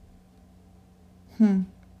 Thank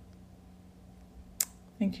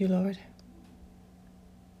you, Lord.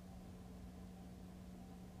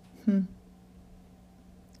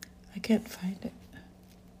 I can't find it.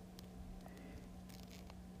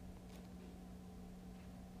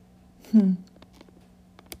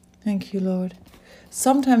 Thank you, Lord.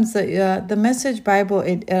 Sometimes the Message Bible,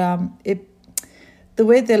 the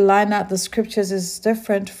way they line out the scriptures is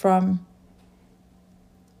different from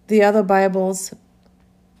the other Bibles.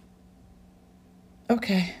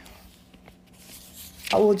 Okay.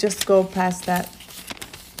 I will just go past that.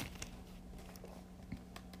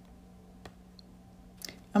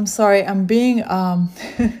 I'm sorry, I'm being, I'm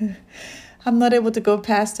not able to go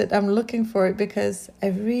past it. I'm looking for it because I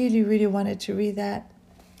really, really wanted to read that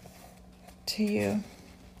to you.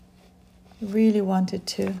 Really wanted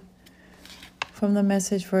to. From the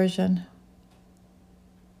Message version.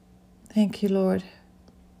 Thank you, Lord.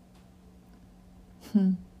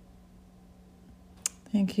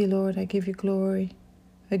 Thank you, Lord. I give you glory.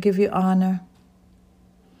 I give you honor.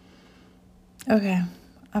 Okay.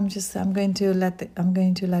 I'm going to let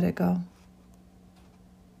it go.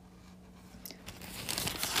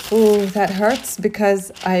 Oh, that hurts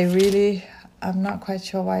because I'm not quite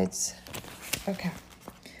sure why it's okay.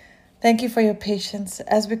 Thank you for your patience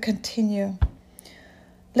as we continue.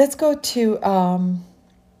 Let's go to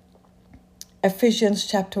Ephesians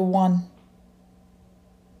chapter 1,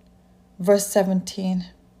 verse 17.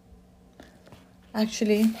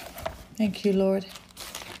 Actually, thank you, Lord.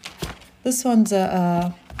 This one's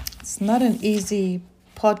it's not an easy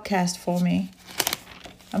podcast for me.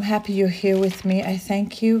 I'm happy you're here with me. I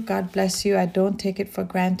thank you. God bless you. I don't take it for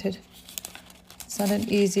granted. It's not an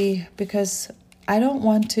easy, because I don't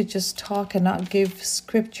want to just talk and not give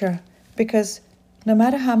scripture, because no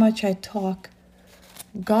matter how much I talk,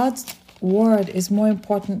 God's word is more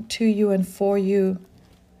important to you and for you.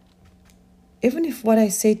 Even if what I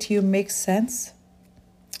say to you makes sense,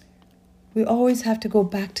 we always have to go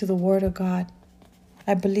back to the word of God.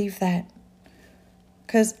 I believe that.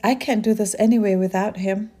 Because I can't do this anyway without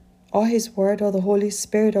him, or his word, or the Holy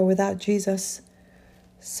Spirit, or without Jesus.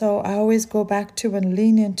 So I always go back to and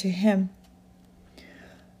lean into him.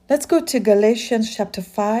 Let's go to Galatians chapter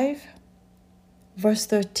 5, verse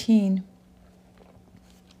 13.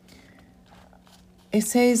 It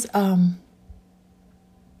says,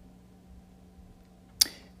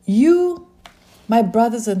 you, my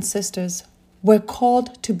brothers and sisters, were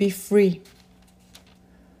called to be free.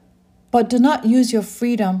 But do not use your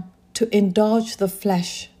freedom to indulge the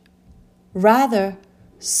flesh. Rather,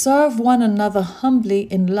 serve one another humbly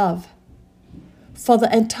in love. For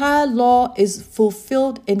the entire law is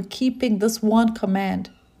fulfilled in keeping this one command: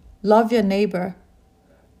 love your neighbor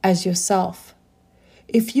as yourself.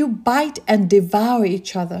 If you bite and devour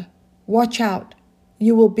each other, watch out,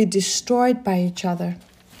 you will be destroyed by each other.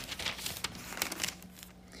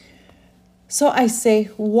 So I say,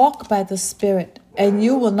 walk by the Spirit, and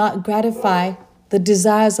you will not gratify the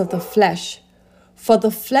desires of the flesh. For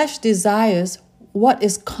the flesh desires what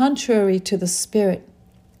is contrary to the Spirit,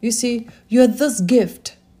 You see, you're this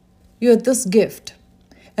gift. You're this gift.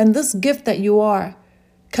 And this gift that you are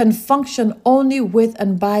can function only with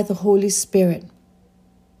and by the Holy Spirit.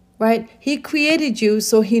 Right? He created you,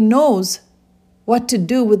 so he knows what to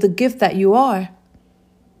do with the gift that you are.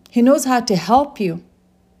 He knows how to help you.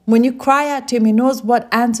 When you cry out to him, he knows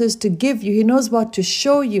what answers to give you. He knows what to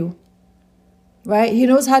show you. Right? He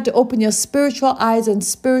knows how to open your spiritual eyes and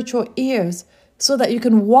spiritual ears so that you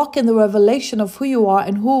can walk in the revelation of who you are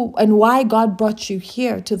and who and why God brought you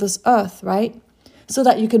here to this earth, right? So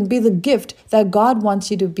that you can be the gift that God wants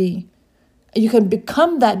you to be. You can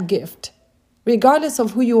become that gift. Regardless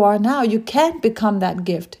of who you are now, you can become that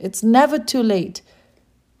gift. It's never too late,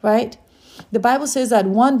 right? The Bible says that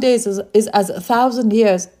one day is as 1,000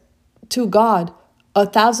 years to God.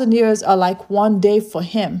 1,000 years are like one day for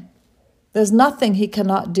him. There's nothing he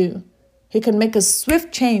cannot do. He can make a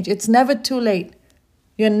swift change. It's never too late.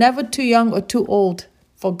 You're never too young or too old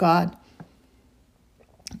for God.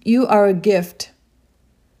 You are a gift.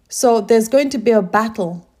 So there's going to be a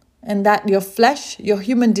battle, and that your flesh, your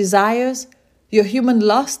human desires, your human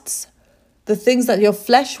lusts, the things that your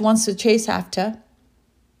flesh wants to chase after,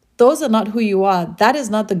 those are not who you are. That is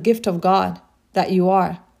not the gift of God that you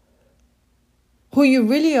are. Who you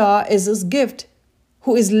really are is this gift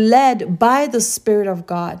who is led by the Spirit of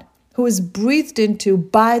God, who is breathed into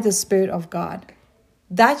by the Spirit of God.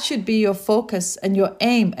 That should be your focus and your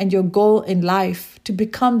aim and your goal in life, to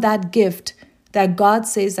become that gift that God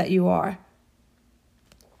says that you are.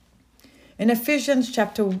 In Ephesians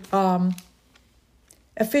chapter 1,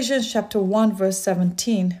 verse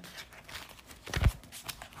 17.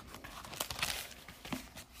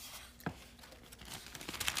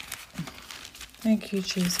 Thank you,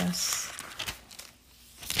 Jesus.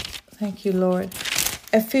 Thank you, Lord.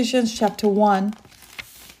 Ephesians chapter 1,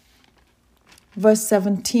 verse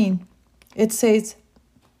 17. It says,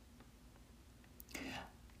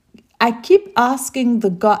 I keep asking the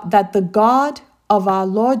God of our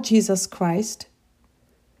Lord Jesus Christ.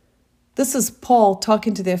 This is Paul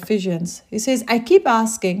talking to the Ephesians. He says, I keep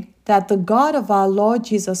asking that the God of our Lord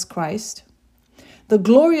Jesus Christ, the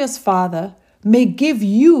glorious Father, may give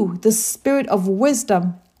you the spirit of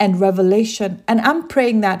wisdom and revelation. And I'm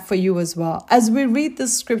praying that for you as well. As we read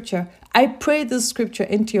this scripture, I pray this scripture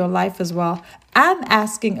into your life as well. I'm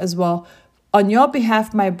asking as well, on your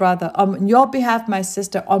behalf, my brother, on your behalf, my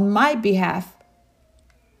sister, on my behalf,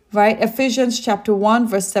 right? Ephesians chapter 1,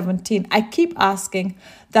 verse 17. I keep asking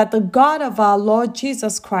that the God of our Lord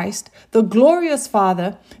Jesus Christ, the glorious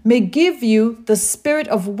Father, may give you the spirit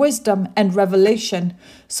of wisdom and revelation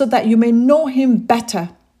so that you may know him better.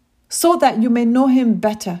 So that you may know him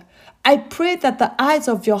better. I pray that the eyes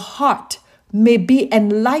of your heart may be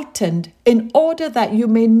enlightened in order that you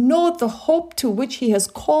may know the hope to which he has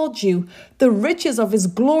called you, the riches of his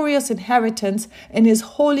glorious inheritance in his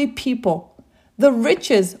holy people. The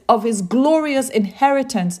riches of his glorious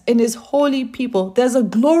inheritance in his holy people. There's a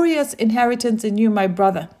glorious inheritance in you, my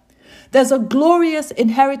brother. There's a glorious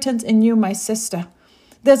inheritance in you, my sister.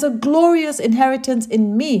 There's a glorious inheritance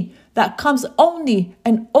in me that comes only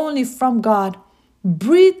and only from God,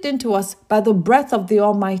 breathed into us by the breath of the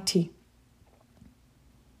Almighty.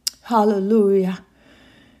 Hallelujah.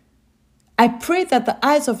 I pray that the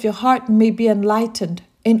eyes of your heart may be enlightened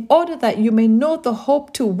in order that you may know the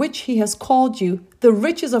hope to which he has called you, the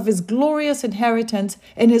riches of his glorious inheritance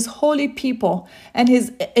in his holy people, and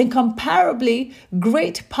his incomparably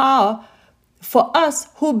great power for us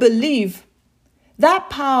who believe.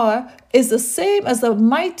 That power is the same as the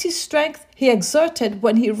mighty strength he exerted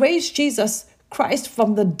when he raised Jesus Christ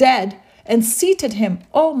from the dead and seated him.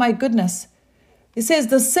 Oh my goodness. It says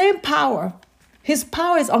the same power. His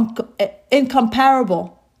power is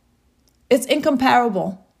incomparable. It's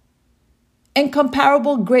incomparable.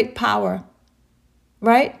 Incomparable great power.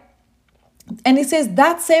 Right? And he says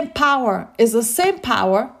that same power is the same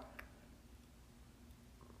power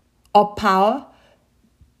or power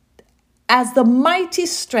as the mighty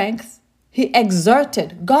strength he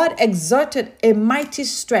exerted. God exerted a mighty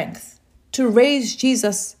strength to raise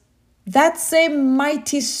Jesus. That same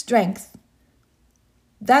mighty strength.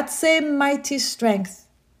 That same mighty strength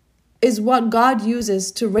is what God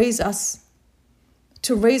uses to raise us,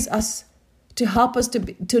 to help us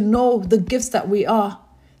to know the gifts that we are.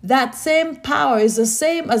 That same power is the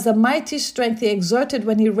same as the mighty strength he exerted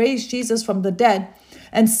when he raised Jesus from the dead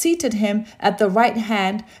and seated him at the right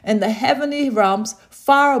hand in the heavenly realms,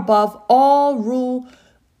 far above all rule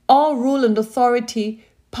and authority,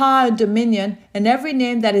 power and dominion, and every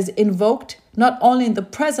name that is invoked, not only in the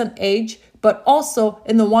present age, but also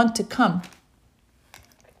in the one to come.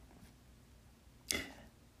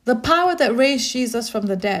 The power that raised Jesus from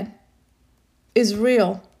the dead is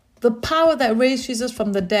real. The power that raised Jesus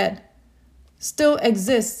from the dead still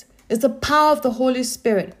exists. It's the power of the Holy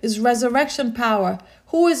Spirit. It's resurrection power.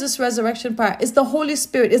 Who is this resurrection power? It's the Holy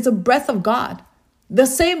Spirit. It's the breath of God. The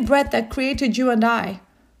same breath that created you and I.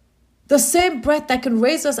 The same breath that can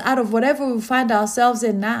raise us out of whatever we find ourselves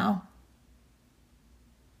in now.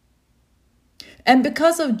 And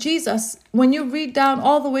because of Jesus, when you read down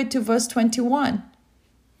all the way to verse 21,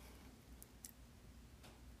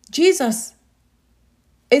 Jesus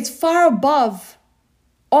is far above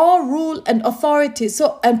all rule and authority,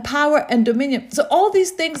 and power and dominion. So all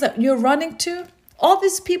these things that you're running to, all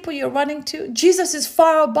these people you're running to, Jesus is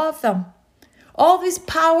far above them. All these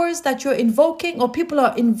powers that you're invoking or people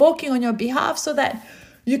are invoking on your behalf so that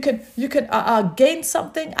you can gain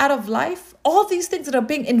something out of life. All these things that are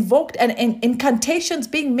being invoked and incantations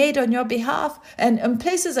being made on your behalf and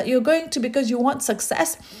places that you're going to because you want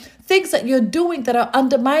success. Things that you're doing that are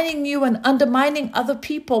undermining you and undermining other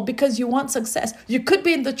people because you want success. You could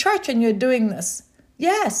be in the church and you're doing this.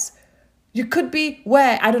 Yes. You could be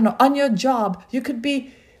where? I don't know, on your job. You could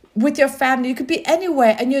be with your family. You could be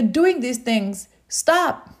anywhere and you're doing these things.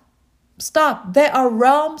 Stop. Stop. There are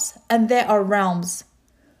realms and there are realms.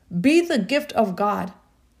 Be the gift of God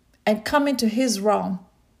and come into his realm.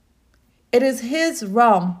 It is his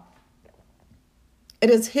realm. It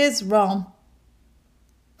is his realm.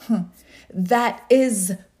 That's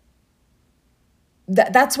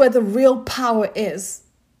where the real power is.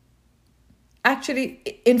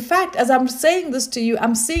 Actually, in fact, as I'm saying this to you,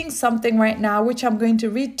 I'm seeing something right now, which I'm going to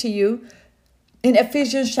read to you in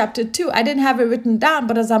Ephesians chapter 2. I didn't have it written down,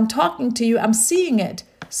 but as I'm talking to you, I'm seeing it.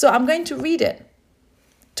 So I'm going to read it.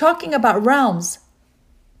 Talking about realms.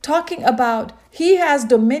 Talking about he has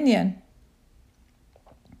dominion.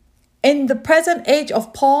 In the present age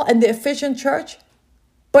of Paul and the Ephesian church,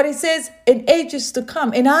 but it says in ages to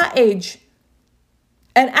come, in our age,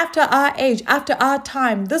 and after our age, after our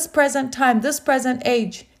time, this present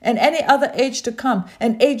age, and any other age to come,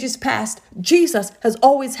 and ages past, Jesus has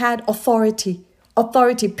always had authority.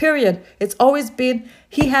 Authority, period. It's always been,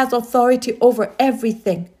 he has authority over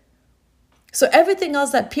everything. So everything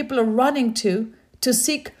else that people are running to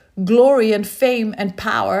seek glory and fame and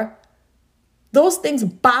power, those things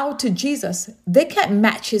bow to Jesus. They can't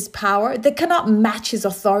match his power. They cannot match his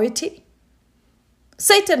authority.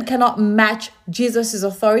 Satan cannot match Jesus'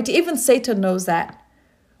 authority. Even Satan knows that.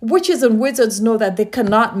 Witches and wizards know that they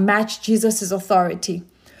cannot match Jesus' authority.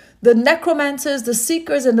 The necromancers, the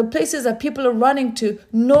seekers, and the places that people are running to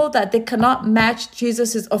know that they cannot match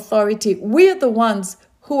Jesus' authority. We're the ones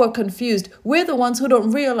who are confused. We're the ones who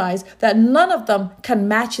don't realize that none of them can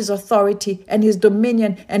match his authority and his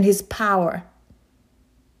dominion and his power.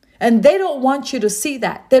 And they don't want you to see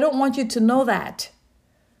that. They don't want you to know that.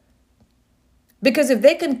 Because if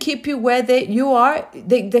they can keep you where you are,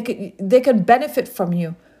 they can benefit from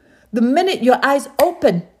you. The minute your eyes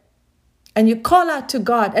open and you call out to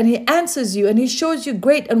God and he answers you and he shows you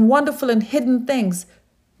great and wonderful and hidden things,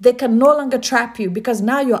 they can no longer trap you because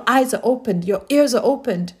now your eyes are opened, your ears are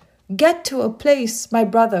opened. Get to a place, my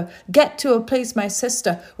brother, get to a place, my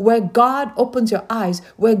sister, where God opens your eyes,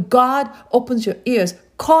 where God opens your ears.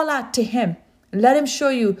 Call out to him. Let him show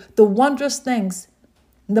you the wondrous things,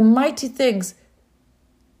 the mighty things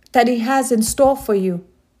that he has in store for you.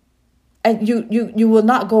 And you will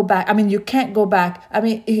not go back. I mean, you can't go back. I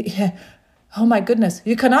mean, oh my goodness.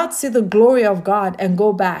 You cannot see the glory of God and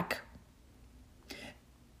go back.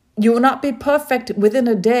 You will not be perfect within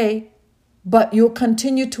a day, but you'll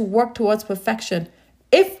continue to work towards perfection.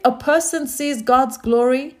 If a person sees God's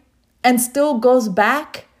glory and still goes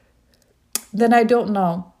back, then I don't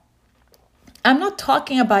know. I'm not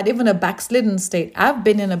talking about even a backslidden state. I've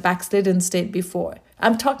been in a backslidden state before.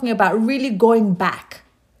 I'm talking about really going back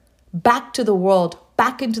to the world,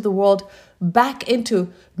 back into the world, back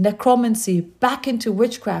into necromancy, back into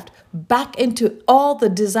witchcraft, back into all the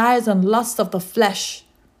desires and lusts of the flesh.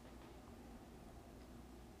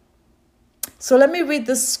 So let me read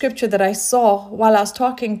this scripture that I saw while I was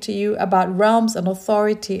talking to you about realms and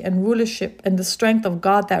authority and rulership and the strength of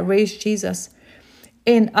God that raised Jesus.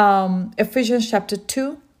 In Ephesians chapter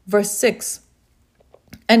 2, verse 6.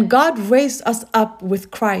 And God raised us up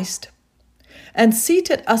with Christ and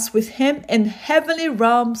seated us with him in the heavenly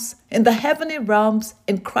realms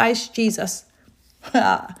in Christ Jesus.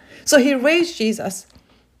 So he raised Jesus.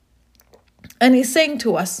 And he's saying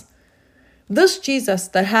to us, this Jesus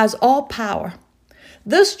that has all power,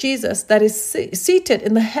 this Jesus that is seated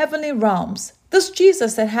in the heavenly realms, this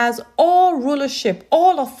Jesus that has all rulership,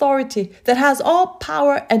 all authority, that has all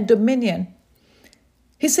power and dominion,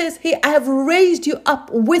 He says, I have raised you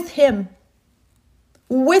up with him.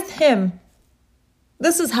 With him.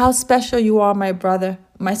 This is how special you are, my brother,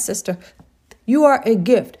 my sister. You are a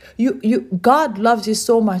gift. God loves you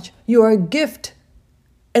so much. You are a gift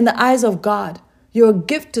in the eyes of God. You're a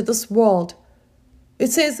gift to this world.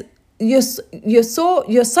 It says you're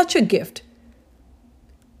such a gift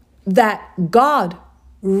that God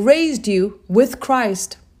raised you with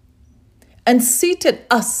Christ and seated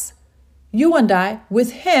us, you and I,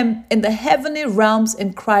 with him in the heavenly realms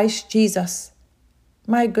in Christ Jesus.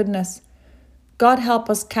 My goodness. God help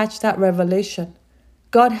us catch that revelation.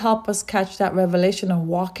 God help us catch that revelation and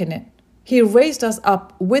walk in it. He raised us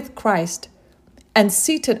up with Christ and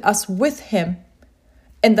seated us with him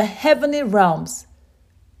in the heavenly realms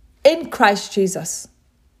in Christ Jesus.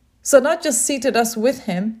 So not just seated us with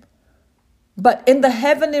him, but in the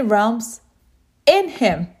heavenly realms in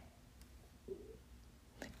him,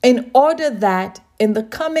 in order that in the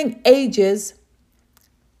coming ages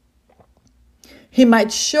he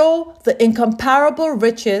might show the incomparable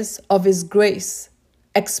riches of his grace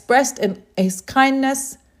expressed in his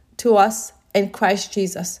kindness to us in Christ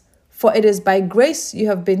Jesus. For it is by grace you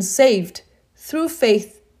have been saved through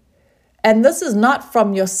faith. And this is not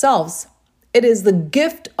from yourselves. It is the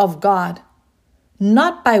gift of God,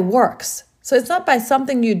 not by works. So it's not by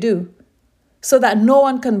something you do so that no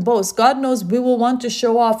one can boast. God knows we will want to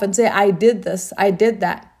show off and say, I did this, I did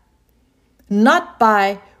that. Not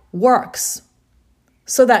by works,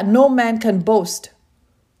 so that no man can boast.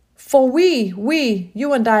 For we,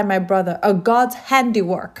 you and I, my brother, are God's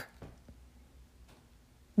handiwork.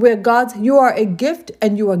 We're God's, you are a gift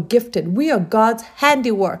and you are gifted. We are God's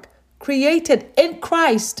handiwork, created in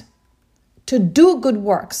Christ to do good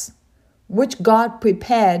works, which God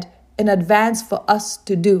prepared in advance for us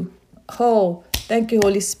to do. Oh, thank you,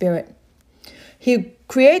 Holy Spirit. He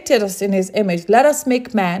created us in his image. Let us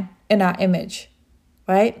make man in our image,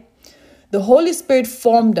 right? The Holy Spirit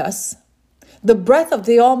formed us. The breath of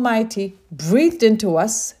the Almighty breathed into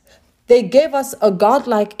us. They gave us a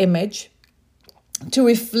godlike image to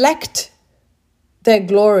reflect their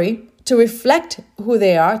glory, to reflect who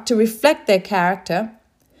they are, to reflect their character.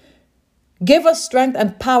 Give us strength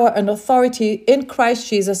and power and authority in Christ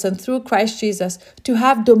Jesus and through Christ Jesus to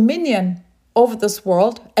have dominion over this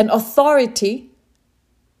world and authority,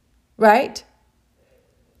 right?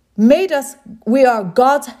 Made us, we are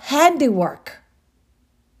God's handiwork.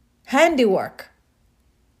 Handiwork.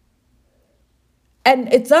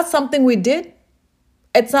 And it's not something we did.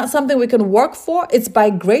 It's not something we can work for. It's by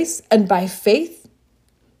grace and by faith.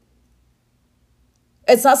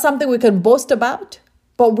 It's not something we can boast about,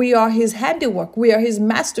 but we are his handiwork. We are his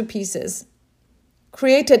masterpieces.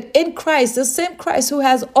 Created in Christ, the same Christ who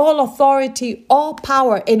has all authority, all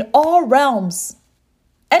power in all realms.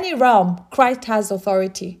 Any realm, Christ has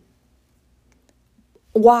authority.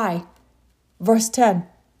 Why? Verse 10.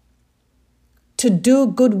 To do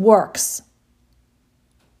good works,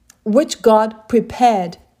 which God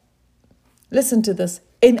prepared. Listen to this.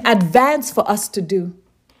 In advance for us to do.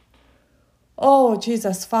 Oh,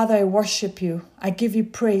 Jesus, Father, I worship you. I give you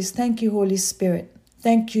praise. Thank you, Holy Spirit.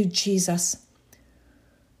 Thank you, Jesus.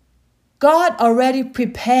 God already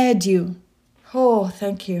prepared you. Oh,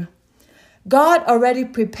 thank you. God already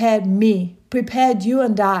prepared me, prepared you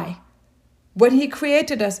and I. When he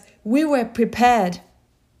created us, we were prepared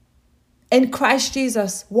in Christ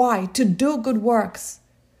Jesus. Why? To do good works.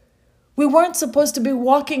 We weren't supposed to be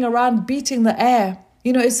walking around beating the air.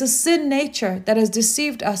 You know, it's the sin nature that has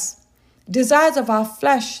deceived us. Desires of our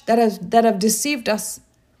flesh that have deceived us.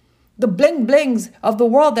 The bling blings of the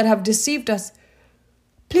world that have deceived us.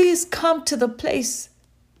 Please come to the place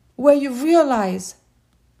where you realize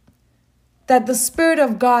that the Spirit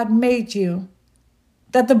of God made you,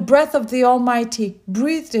 that the breath of the Almighty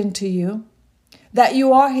breathed into you, that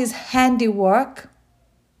you are his handiwork,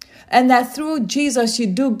 and that through Jesus you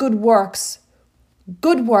do good works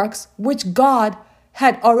which God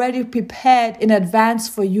had already prepared in advance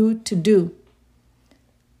for you to do.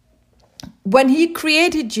 When he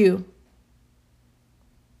created you,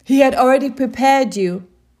 he had already prepared you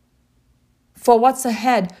for what's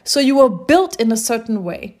ahead. So you were built in a certain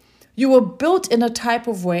way. You were built in a type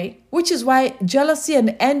of way, which is why jealousy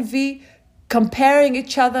and envy, comparing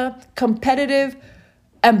each other, competitive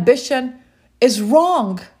ambition is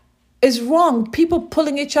wrong. Is wrong. People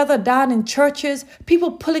pulling each other down in churches,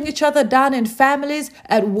 people pulling each other down in families,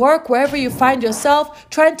 at work, wherever you find yourself,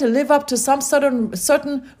 trying to live up to some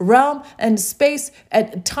certain realm and space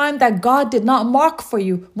at a time that God did not mark for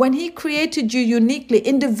you. When he created you uniquely,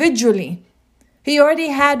 individually, he already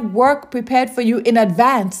had work prepared for you in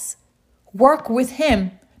advance. Work with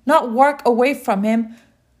him, not work away from him,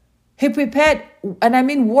 He prepared, and I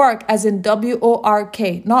mean work as in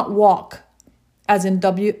W-O-R-K, not walk as in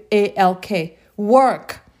W-A-L-K.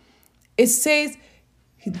 Work. It says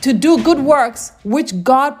to do good works, which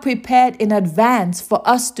God prepared in advance for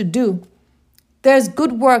us to do. There's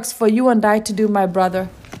good works for you and I to do, my brother.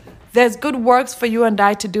 There's good works for you and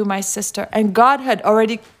I to do, my sister. And God had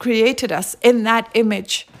already created us in that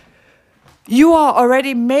image. You are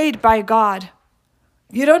already made by God.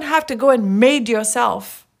 You don't have to go and made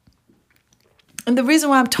yourself. And the reason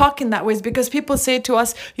why I'm talking that way is because people say to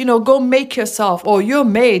us, go make yourself, or you're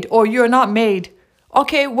made, or you're not made.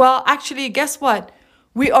 Okay, well, actually, guess what?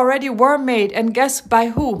 We already were made, and guess by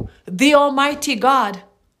who? The Almighty God,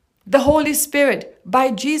 the Holy Spirit, by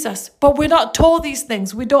Jesus. But we're not told these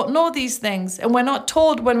things. We don't know these things, and we're not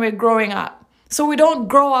told when we're growing up. So we don't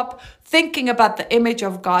grow up thinking about the image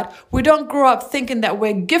of God. We don't grow up thinking that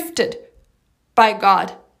we're gifted by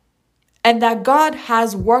God and that God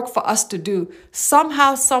has work for us to do.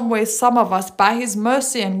 Somehow, some way, some of us, by His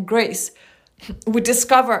mercy and grace, we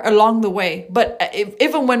discover along the way. But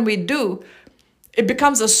even when we do, it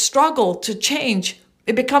becomes a struggle to change.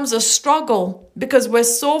 It becomes a struggle because we're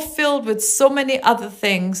so filled with so many other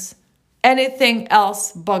things, anything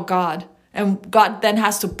else but God. And God then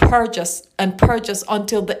has to purge us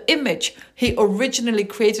until the image He originally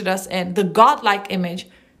created us in, the God-like image,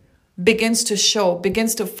 begins to show,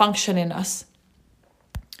 begins to function in us.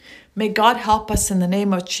 May God help us in the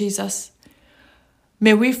name of Jesus.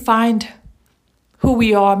 May we find who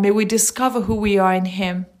we are. May we discover who we are in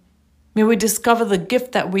Him. May we discover the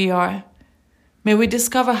gift that we are. May we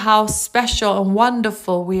discover how special and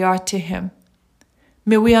wonderful we are to Him.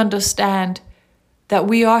 May we understand that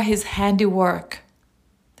we are His handiwork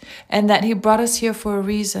and that He brought us here for a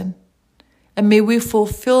reason. And may we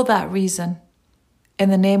fulfill that reason in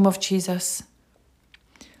the name of Jesus.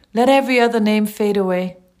 Let every other name fade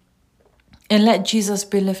away and let Jesus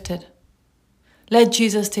be lifted. Let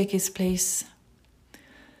Jesus take His place.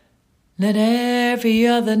 Let every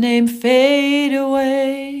other name fade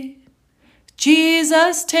away.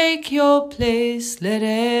 Jesus, take your place. Let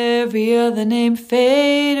every other name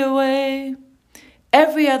fade away.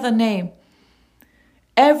 Every other name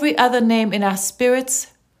in our spirits,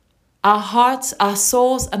 our hearts, our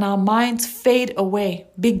souls, and our minds fade away.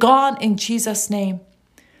 Be gone in Jesus' name.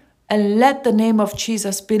 And let the name of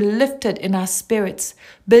Jesus be lifted in our spirits,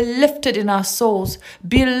 be lifted in our souls,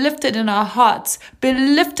 be lifted in our hearts, be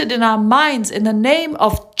lifted in our minds in the name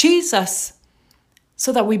of Jesus,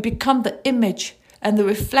 so that we become the image and the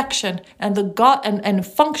reflection and the God and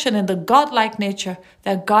function in the God-like nature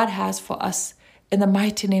that God has for us in the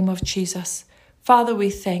mighty name of Jesus. Father, we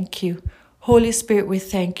thank you. Holy Spirit, we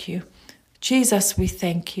thank you. Jesus, we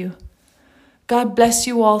thank you. God bless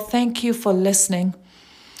you all. Thank you for listening.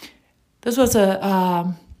 This was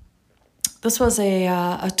a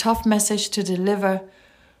tough message to deliver,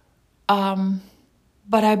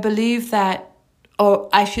 but I believe that, or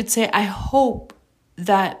I should say, I hope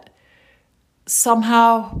that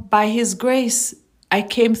somehow by His grace I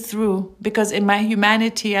came through, because in my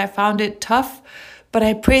humanity I found it tough. But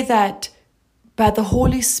I pray that by the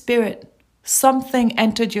Holy Spirit something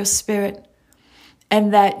entered your spirit,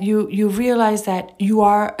 and that you realize that you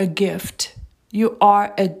are a gift. You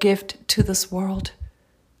are a gift to this world.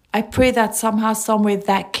 I pray that somehow, some way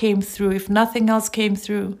that came through. If nothing else came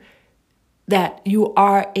through, that you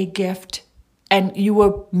are a gift. And you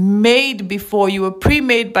were made before, you were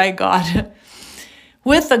pre-made by God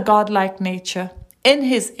with a God-like nature in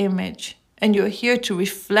His image. And you're here to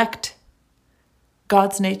reflect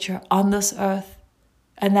God's nature on this earth.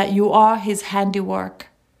 And that you are His handiwork.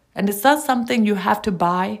 And it's not something you have to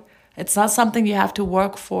buy. It's not something you have to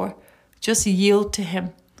work for. Just yield to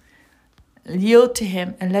Him. Yield to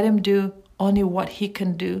Him and let Him do only what He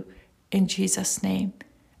can do in Jesus' name.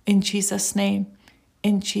 In Jesus' name.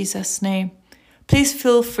 In Jesus' name. Please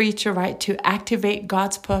feel free to write to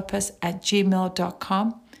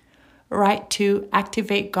activategodspurpose@gmail.com. Write to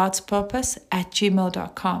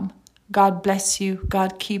activategodspurpose@gmail.com. God bless you.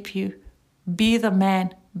 God keep you. Be the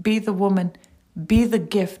man. Be the woman. Be the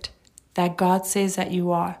gift that God says that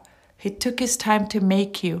you are. He took His time to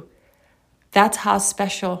make you. That's how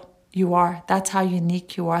special you are. That's how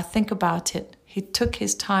unique you are. Think about it. He took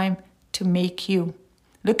His time to make you.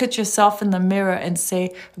 Look at yourself in the mirror and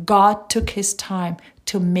say, God took His time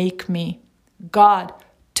to make me. God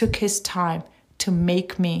took His time to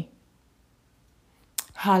make me.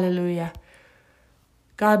 Hallelujah.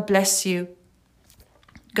 God bless you.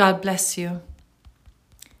 God bless you.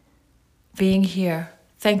 Being here.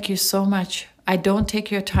 Thank you so much. I don't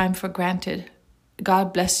take your time for granted.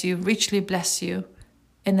 God bless you, richly bless you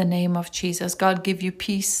in the name of Jesus. God give you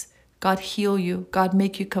peace. God heal you. God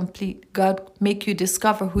make you complete. God make you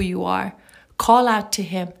discover who you are. Call out to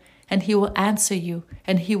him and he will answer you,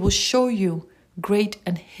 and he will show you great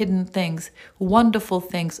and hidden things, wonderful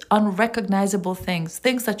things, unrecognizable things,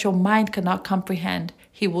 things that your mind cannot comprehend.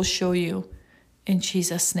 He will show you. In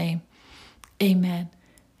Jesus' name, amen,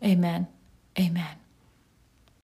 amen, amen.